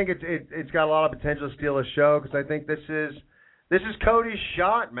 Yeah, and I think it's got a lot of potential to steal a show because I think this is Cody's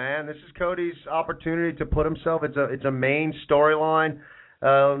shot, man. This is Cody's opportunity to put himself. It's a main storyline.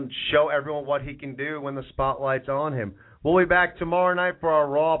 Show everyone what he can do when the spotlight's on him. We'll be back tomorrow night for our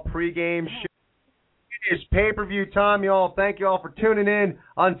Raw pregame show. It is pay-per-view time, y'all. Thank you all for tuning in.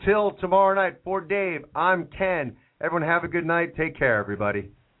 Until tomorrow night, for Dave, I'm Ken. Everyone have a good night. Take care,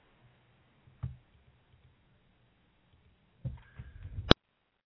 everybody.